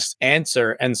 honest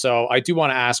answer. And so I do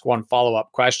want to ask one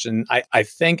follow-up question. I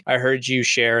think I heard you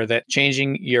share that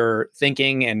changing your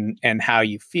thinking and how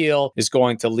you feel is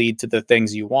going to lead to the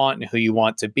things you want and who you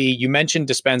want to be. You mentioned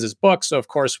Dispenza's book. So of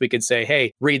course we could say,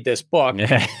 hey, read this book.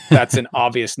 Yeah. That's an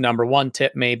obvious number one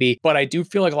tip maybe. But I do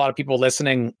feel like a lot of people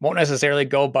listening won't necessarily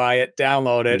go buy it,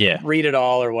 download it, read it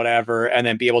all or whatever, and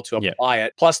then be able to apply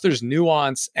it. Plus there's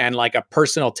nuance and like a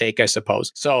personal take, I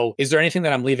suppose. So is there anything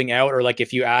that I'm leaving out, or like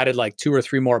if you added like 2 or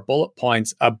 3 more bullet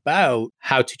points about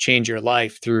how to change your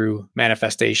life through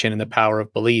manifestation and the power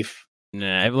of belief?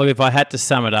 No, look, if I had to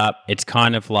sum it up, it's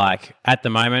kind of like at the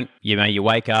moment, you know, you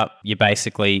wake up, you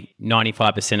basically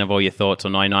 95% of all your thoughts or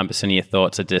 99% of your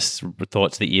thoughts are just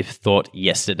thoughts that you've thought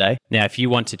yesterday. Now, if you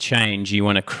want to change, you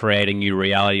want to create a new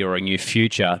reality or a new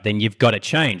future, then you've got to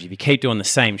change. If you keep doing the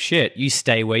same shit, you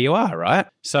stay where you are, right?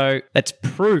 So that's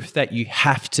proof that you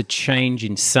have to change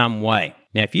in some way.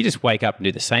 Now, if you just wake up and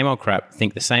do the same old crap,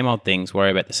 think the same old things,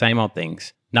 worry about the same old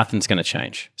things, nothing's going to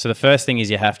change. So the first thing is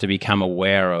you have to become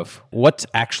aware of what's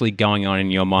actually going on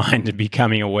in your mind, and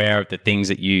becoming aware of the things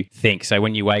that you think. So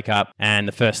when you wake up and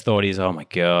the first thought is, oh my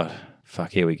God,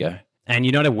 fuck, here we go. And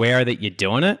you're not aware that you're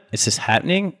doing it, it's just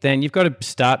happening, then you've got to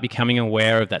start becoming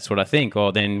aware of that's what I think.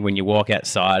 Or then when you walk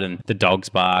outside and the dogs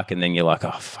bark and then you're like,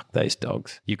 oh, fuck those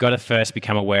dogs. You've got to first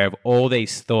become aware of all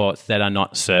these thoughts that are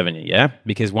not serving you, yeah?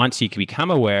 Because once you can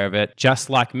become aware of it, just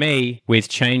like me with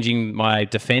changing my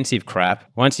defensive crap,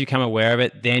 once you become aware of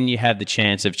it, then you have the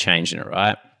chance of changing it,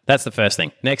 right? That's the first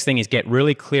thing. Next thing is get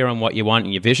really clear on what you want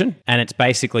in your vision. And it's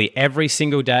basically every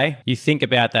single day you think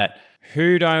about that.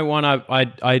 Who do I want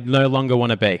to, I no longer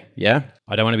want to be, yeah?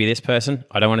 I don't want to be this person.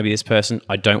 I don't want to be this person.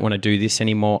 I don't want to do this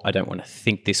anymore. I don't want to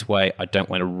think this way. I don't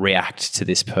want to react to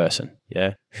this person.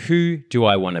 Yeah. Who do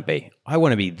I want to be? I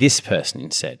want to be this person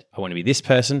instead. I want to be this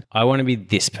person. I want to be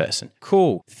this person.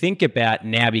 Cool. Think about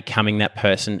now becoming that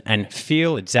person and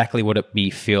feel exactly what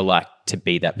it feel like to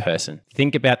be that person.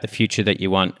 Think about the future that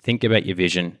you want. Think about your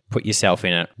vision. Put yourself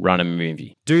in it. Run a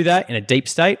movie. Do that in a deep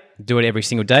state. Do it every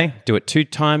single day. Do it 2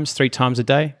 times, 3 times a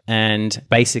day. And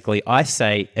basically, I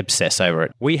say obsess over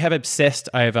it. We have obsessed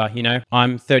over,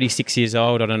 I'm 36 years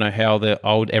old. I don't know how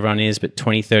old everyone is, but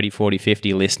 20, 30, 40,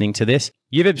 50 listening to this.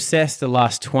 You've obsessed the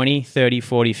last 20, 30,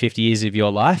 40, 50 years of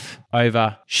your life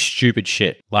over stupid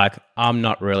shit. Like, I'm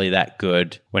not really that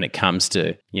good when it comes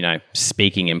to,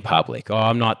 speaking in public. Or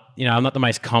I'm not the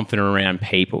most confident around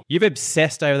people. You've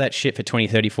obsessed over that shit for 20,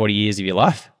 30, 40 years of your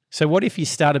life. So what if you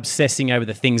start obsessing over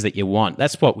the things that you want?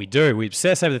 That's what we do. We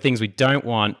obsess over the things we don't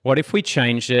want. What if we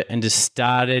changed it and just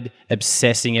started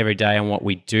obsessing every day on what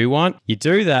we do want? You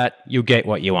do that, you'll get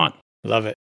what you want. Love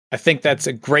it. I think that's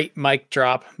a great mic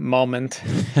drop moment.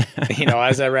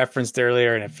 As I referenced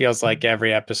earlier, and it feels like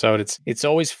every episode, it's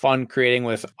always fun creating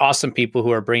with awesome people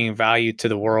who are bringing value to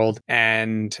the world.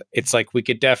 And it's like we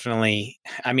could definitely,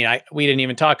 we didn't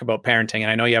even talk about parenting, and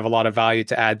I know you have a lot of value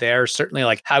to add there. Certainly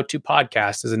like how-to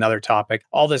podcast is another topic.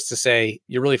 All this to say,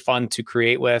 you're really fun to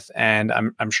create with, and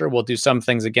I'm sure we'll do some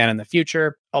things again in the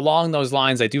future. Along those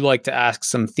lines, I do like to ask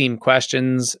some theme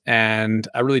questions, and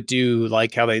I really do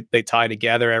like how they tie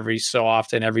together every so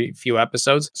often, every few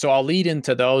episodes. So I'll lead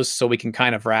into those so we can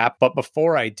kind of wrap. But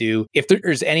before I do, if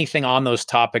there's anything on those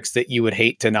topics that you would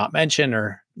hate to not mention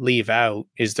or leave out,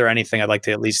 is there anything I'd like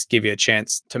to at least give you a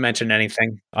chance to mention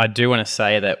anything? I do want to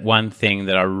say that one thing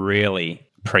that I really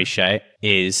appreciate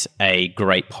is a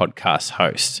great podcast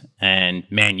host. And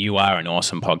man, you are an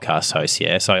awesome podcast host.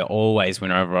 Yeah. So I always,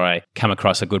 whenever I come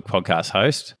across a good podcast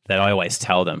host, that I always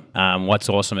tell them, what's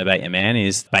awesome about you, man,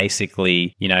 is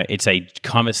basically, it's a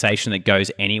conversation that goes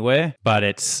anywhere, but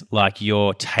it's like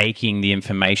you're taking the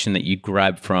information that you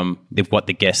grab from what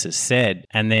the guest has said,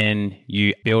 and then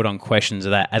you build on questions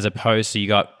of that, as opposed to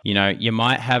you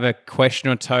might have a question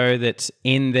or two that's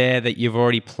in there that you've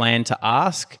already planned to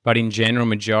ask, but in general,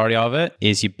 majority of it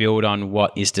is you build on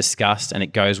what is discussed and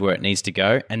it goes where it needs to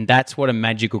go. And that's what a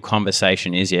magical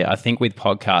conversation is. Yeah. I think with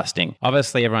podcasting,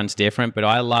 obviously everyone's different, but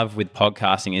I love with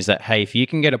podcasting is that, hey, if you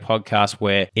can get a podcast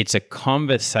where it's a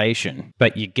conversation,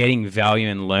 but you're getting value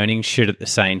and learning shit at the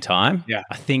same time,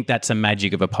 I think that's a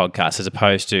magic of a podcast, as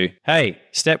opposed to, hey,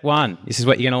 step 1, this is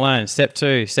what you're going to learn. Step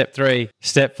 2, step 3,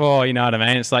 step 4, you know what I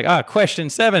mean? It's like, question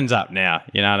 7's up now.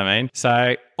 You know what I mean?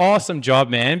 So awesome job,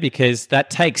 man, because that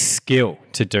takes skill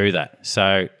to do that.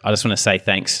 So I just want to say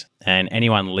thanks. And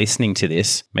anyone listening to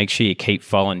this, make sure you keep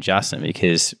following Justin,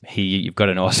 because you've got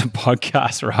an awesome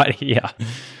podcast right here.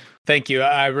 Thank you.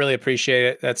 I really appreciate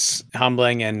it. That's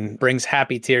humbling and brings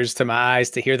happy tears to my eyes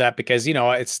to hear that, because,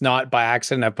 it's not by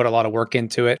accident. I've put a lot of work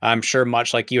into it. I'm sure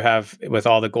much like you have with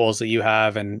all the goals that you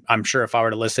have. And I'm sure if I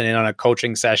were to listen in on a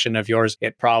coaching session of yours,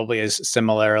 it probably is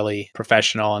similarly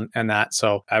professional and that.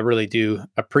 So I really do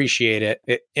appreciate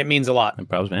it. It means a lot. No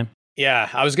problems, man. Yeah,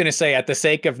 I was going to say, at the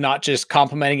sake of not just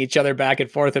complimenting each other back and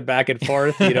forth,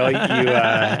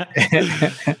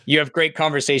 you have great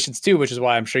conversations too, which is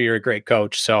why I'm sure you're a great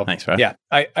coach. So thanks, bro. Yeah,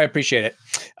 I appreciate it.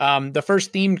 The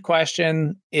first themed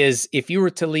question is, if you were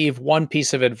to leave one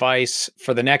piece of advice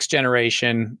for the next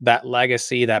generation, that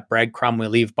legacy, that breadcrumb we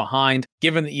leave behind,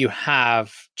 given that you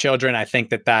have children, I think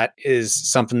that is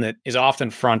something that is often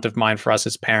front of mind for us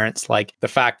as parents, like the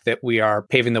fact that we are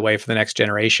paving the way for the next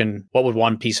generation. What would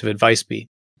one piece of advice be?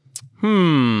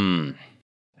 The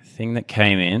thing that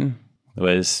came in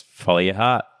was follow your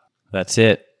heart. That's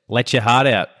it. Let your heart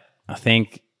out. I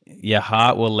think your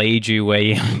heart will lead you where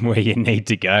you need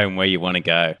to go and where you want to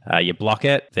go. You block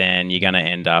it, then you're going to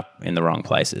end up in the wrong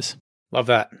places. Love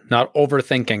that. Not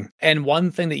overthinking. And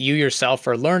one thing that you yourself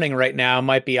are learning right now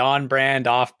might be on brand,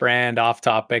 off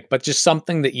topic, but just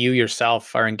something that you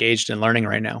yourself are engaged in learning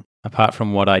right now. Apart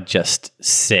from what I just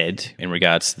said in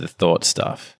regards to the thought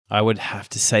stuff, I would have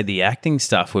to say the acting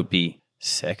stuff would be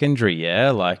secondary.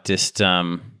 Yeah. Like just,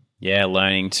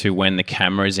 learning to, when the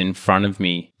camera is in front of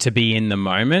me, to be in the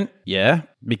moment. Yeah.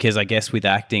 Because I guess with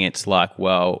acting, it's like,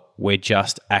 well, we're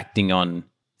just acting on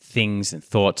things and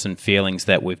thoughts and feelings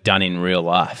that we've done in real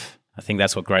life. I think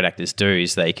that's what great actors do,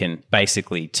 is they can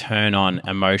basically turn on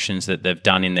emotions that they've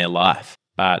done in their life.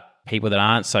 But people that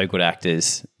aren't so good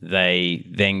actors, they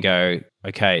then go,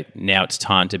 okay, now it's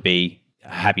time to be a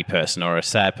happy person or a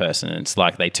sad person. And it's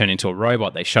like they turn into a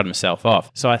robot, they shut themselves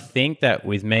off. So I think that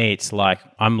with me, it's like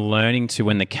I'm learning to,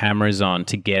 when the camera's on,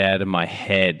 to get out of my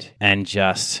head and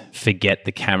just forget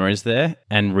the camera's there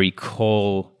and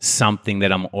recall something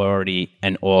that I'm already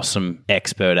an awesome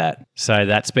expert at. So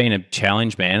that's been a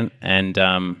challenge, man. And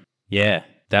that's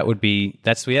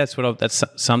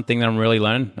something that I'm really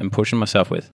learning and pushing myself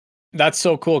with. That's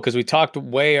so cool, because we talked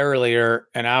way earlier,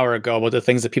 an hour ago, about the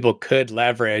things that people could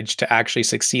leverage to actually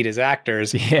succeed as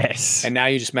actors. Yes. And now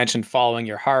you just mentioned following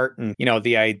your heart, and,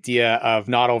 the idea of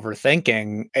not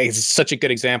overthinking is such a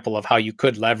good example of how you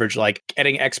could leverage like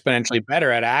getting exponentially better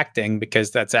at acting,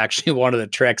 because that's actually one of the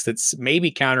tricks that's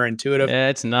maybe counterintuitive. Yeah,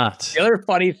 it's nuts. The other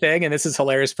funny thing, and this is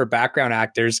hilarious for background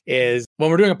actors, is when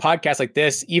we're doing a podcast like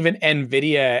this, even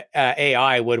NVIDIA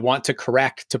AI would want to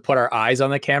correct to put our eyes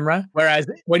on the camera. Whereas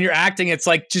when you're acting, it's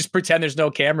like, just pretend there's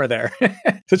no camera there.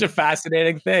 Such a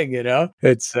fascinating thing,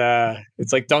 It's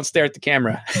like, don't stare at the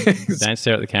camera. Don't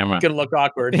stare at the camera. It's gonna look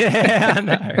awkward. Yeah, I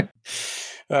know.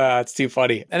 It's too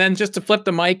funny. And then just to flip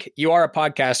the mic, you are a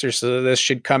podcaster, so this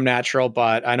should come natural,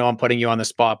 but I know I'm putting you on the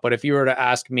spot. But if you were to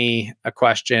ask me a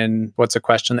question, what's a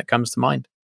question that comes to mind?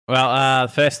 Well,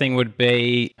 the first thing would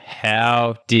be,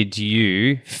 how did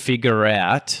you figure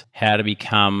out how to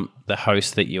become the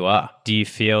host that you are? Do you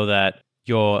feel that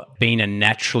you're being a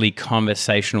naturally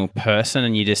conversational person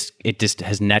and it just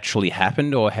has naturally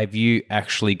happened? Or have you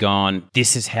actually gone,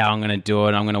 this is how I'm going to do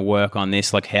it, I'm going to work on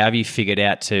this? Like, how have you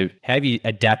have you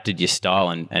adapted your style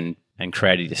and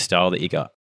created your style that you got?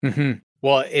 Mm-hmm.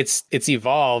 Well, it's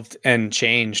evolved and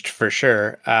changed for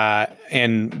sure.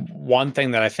 And one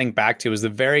thing that I think back to is the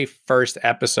very first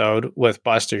episode with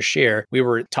Buster Scheer. We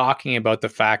were talking about the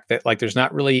fact that like there's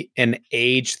not really an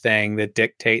age thing that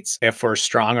dictates if we're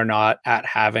strong or not at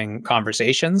having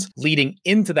conversations. Leading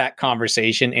into that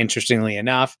conversation, interestingly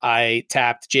enough, I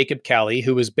tapped Jacob Kelly,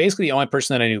 who was basically the only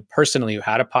person that I knew personally who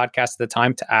had a podcast at the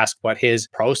time, to ask what his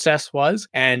process was.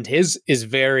 And his is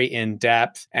very in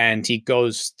depth, and he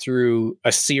goes through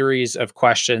a series of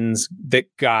questions that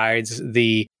guides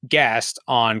the guest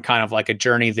on kind of like a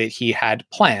journey that he had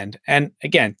planned. And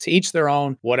again, to each their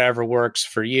own, whatever works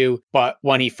for you. But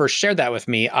when he first shared that with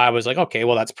me, I was like, okay,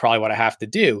 well, that's probably what I have to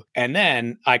do. And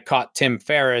then I caught Tim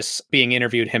Ferriss being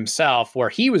interviewed himself, where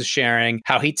he was sharing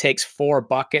how he takes 4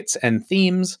 buckets and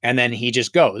themes, and then he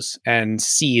just goes and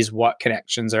sees what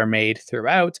connections are made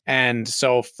throughout. And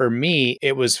so for me,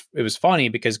 it was funny,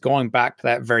 because going back to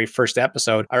that very first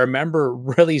episode, I remember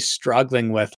really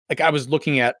struggling with, like, I was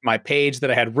looking at my page that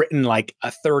I had written like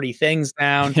 30 things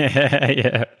down.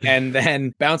 Yeah. And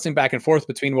then bouncing back and forth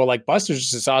between, well, like, Buster's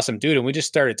just this awesome dude, and we just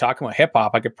started talking about hip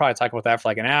hop. I could probably talk about that for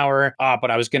like an hour, but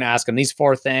I was going to ask him these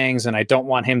 4 things, and I don't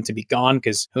want him to be gone,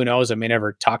 because who knows, I may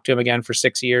never talk to him again for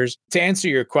 6 years. To answer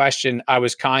your question, I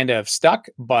was kind of stuck,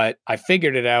 but I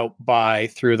figured it out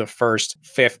through the first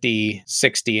 50,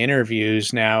 60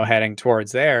 interviews, now heading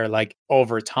towards there, like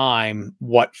over time,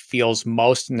 what feels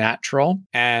most natural.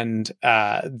 And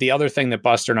the other thing that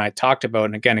Buster and I talked about,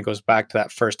 and again, it goes back to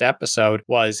that first episode,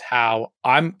 was how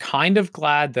I'm kind of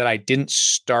glad that I didn't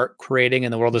start creating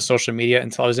in the world of social media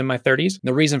until I was in my 30s. And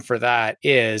the reason for that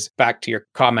is, back to your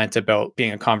comment about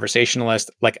being a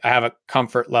conversationalist, like, I have a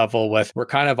comfort level with, we're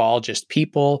kind of all just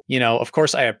people. Of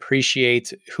course, I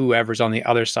appreciate whoever's on the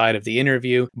other side of the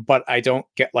interview, but I don't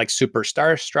get like super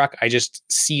starstruck. I just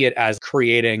see it as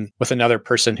creating with another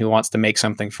person who wants to make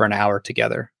something for an hour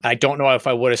together. I don't know if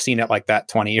I would have seen it like that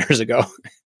 20 years ago.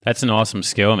 That's an awesome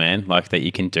skill, man. Like, that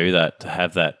you can do that, to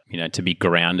have that, to be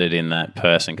grounded in that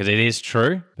person. Because it is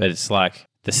true, but it's like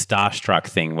the starstruck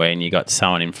thing, when you got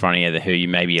someone in front of you who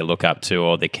you look up to,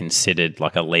 or they're considered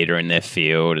like a leader in their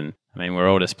field. And I mean, we're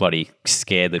all just bloody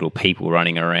scared little people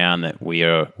running around that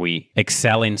we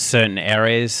excel in certain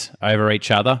areas over each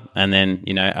other. And then,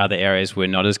 other areas we're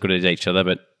not as good as each other,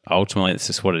 but ultimately it's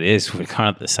just what it is. We're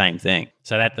kind of the same thing.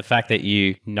 So that the fact that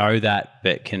you know that,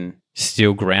 but can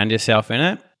still ground yourself in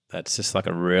it, that's just like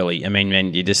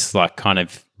you're just like kind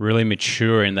of really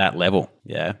mature in that level.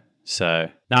 Yeah. So,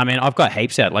 no, I mean, I've got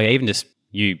heaps out, like even just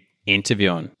you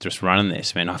interviewing, just running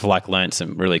this, man, I've like learned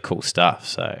some really cool stuff.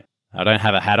 So I don't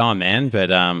have a hat on, man,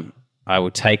 but I will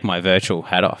take my virtual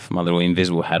hat off, my little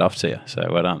invisible hat off to you. So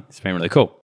well done. It's been really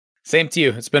cool. Same to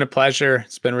you. It's been a pleasure.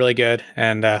 It's been really good.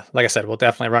 And like I said, we'll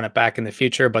definitely run it back in the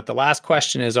future. But the last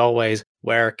question is always,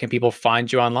 where can people find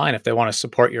you online if they want to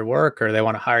support your work or they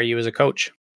want to hire you as a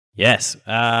coach? Yes.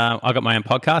 I got my own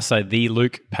podcast, so the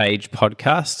Luke Page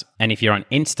Podcast. And if you're on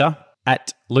Insta,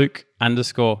 at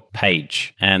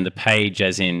Luke_Page. And the page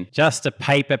as in just a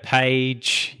paper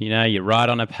page, you write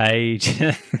on a page,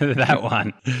 that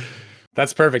one.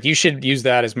 That's perfect. You should use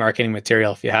that as marketing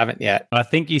material if you haven't yet. I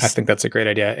think that's a great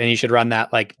idea. And you should run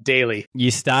that like daily.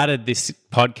 You started this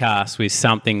podcast with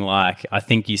something like, I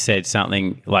think you said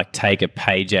something like take a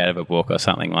page out of a book or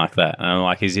something like that. And I'm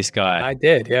like, is this guy? I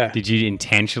did, yeah. Did you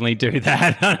intentionally do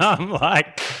that? And I'm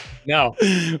like, no.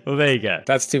 Well, there you go.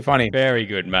 That's too funny. Very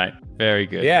good, mate. Very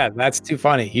good. Yeah, that's too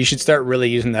funny. You should start really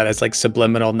using that as like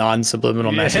subliminal,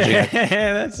 non-subliminal messaging.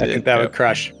 I think that would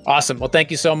crush. Awesome. Well, thank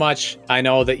you so much. I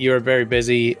know that you're very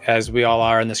busy, as we all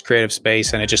are in this creative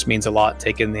space, and it just means a lot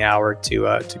taking the hour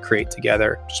to create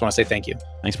together. Just want to say thank you.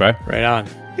 Thanks, bro. Right on.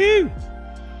 Woo.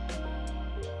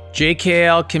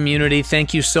 JKL community,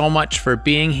 thank you so much for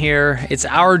being here. It's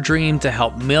our dream to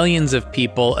help millions of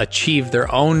people achieve their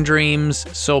own dreams,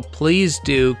 so please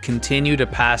do continue to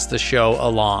pass the show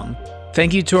along.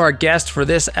 Thank you to our guest for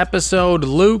this episode,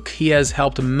 Luke. He has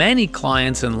helped many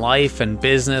clients in life and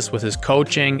business with his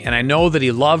coaching, and I know that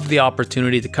he loved the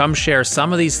opportunity to come share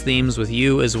some of these themes with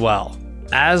you as well.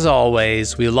 As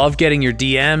always, we love getting your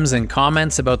DMs and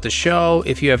comments about the show.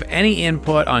 If you have any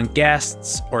input on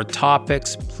guests or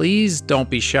topics, please don't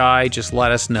be shy, just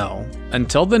let us know.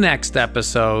 Until the next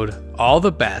episode, all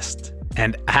the best,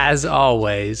 and as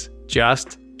always,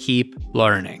 just keep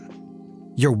learning.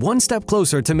 You're one step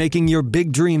closer to making your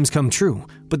big dreams come true,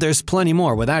 but there's plenty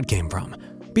more where that came from.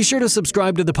 Be sure to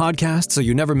subscribe to the podcast so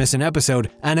you never miss an episode,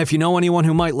 and if you know anyone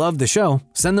who might love the show,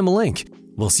 send them a link.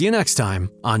 We'll see you next time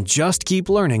on Just Keep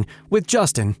Learning with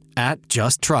Justin at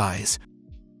Just Tries.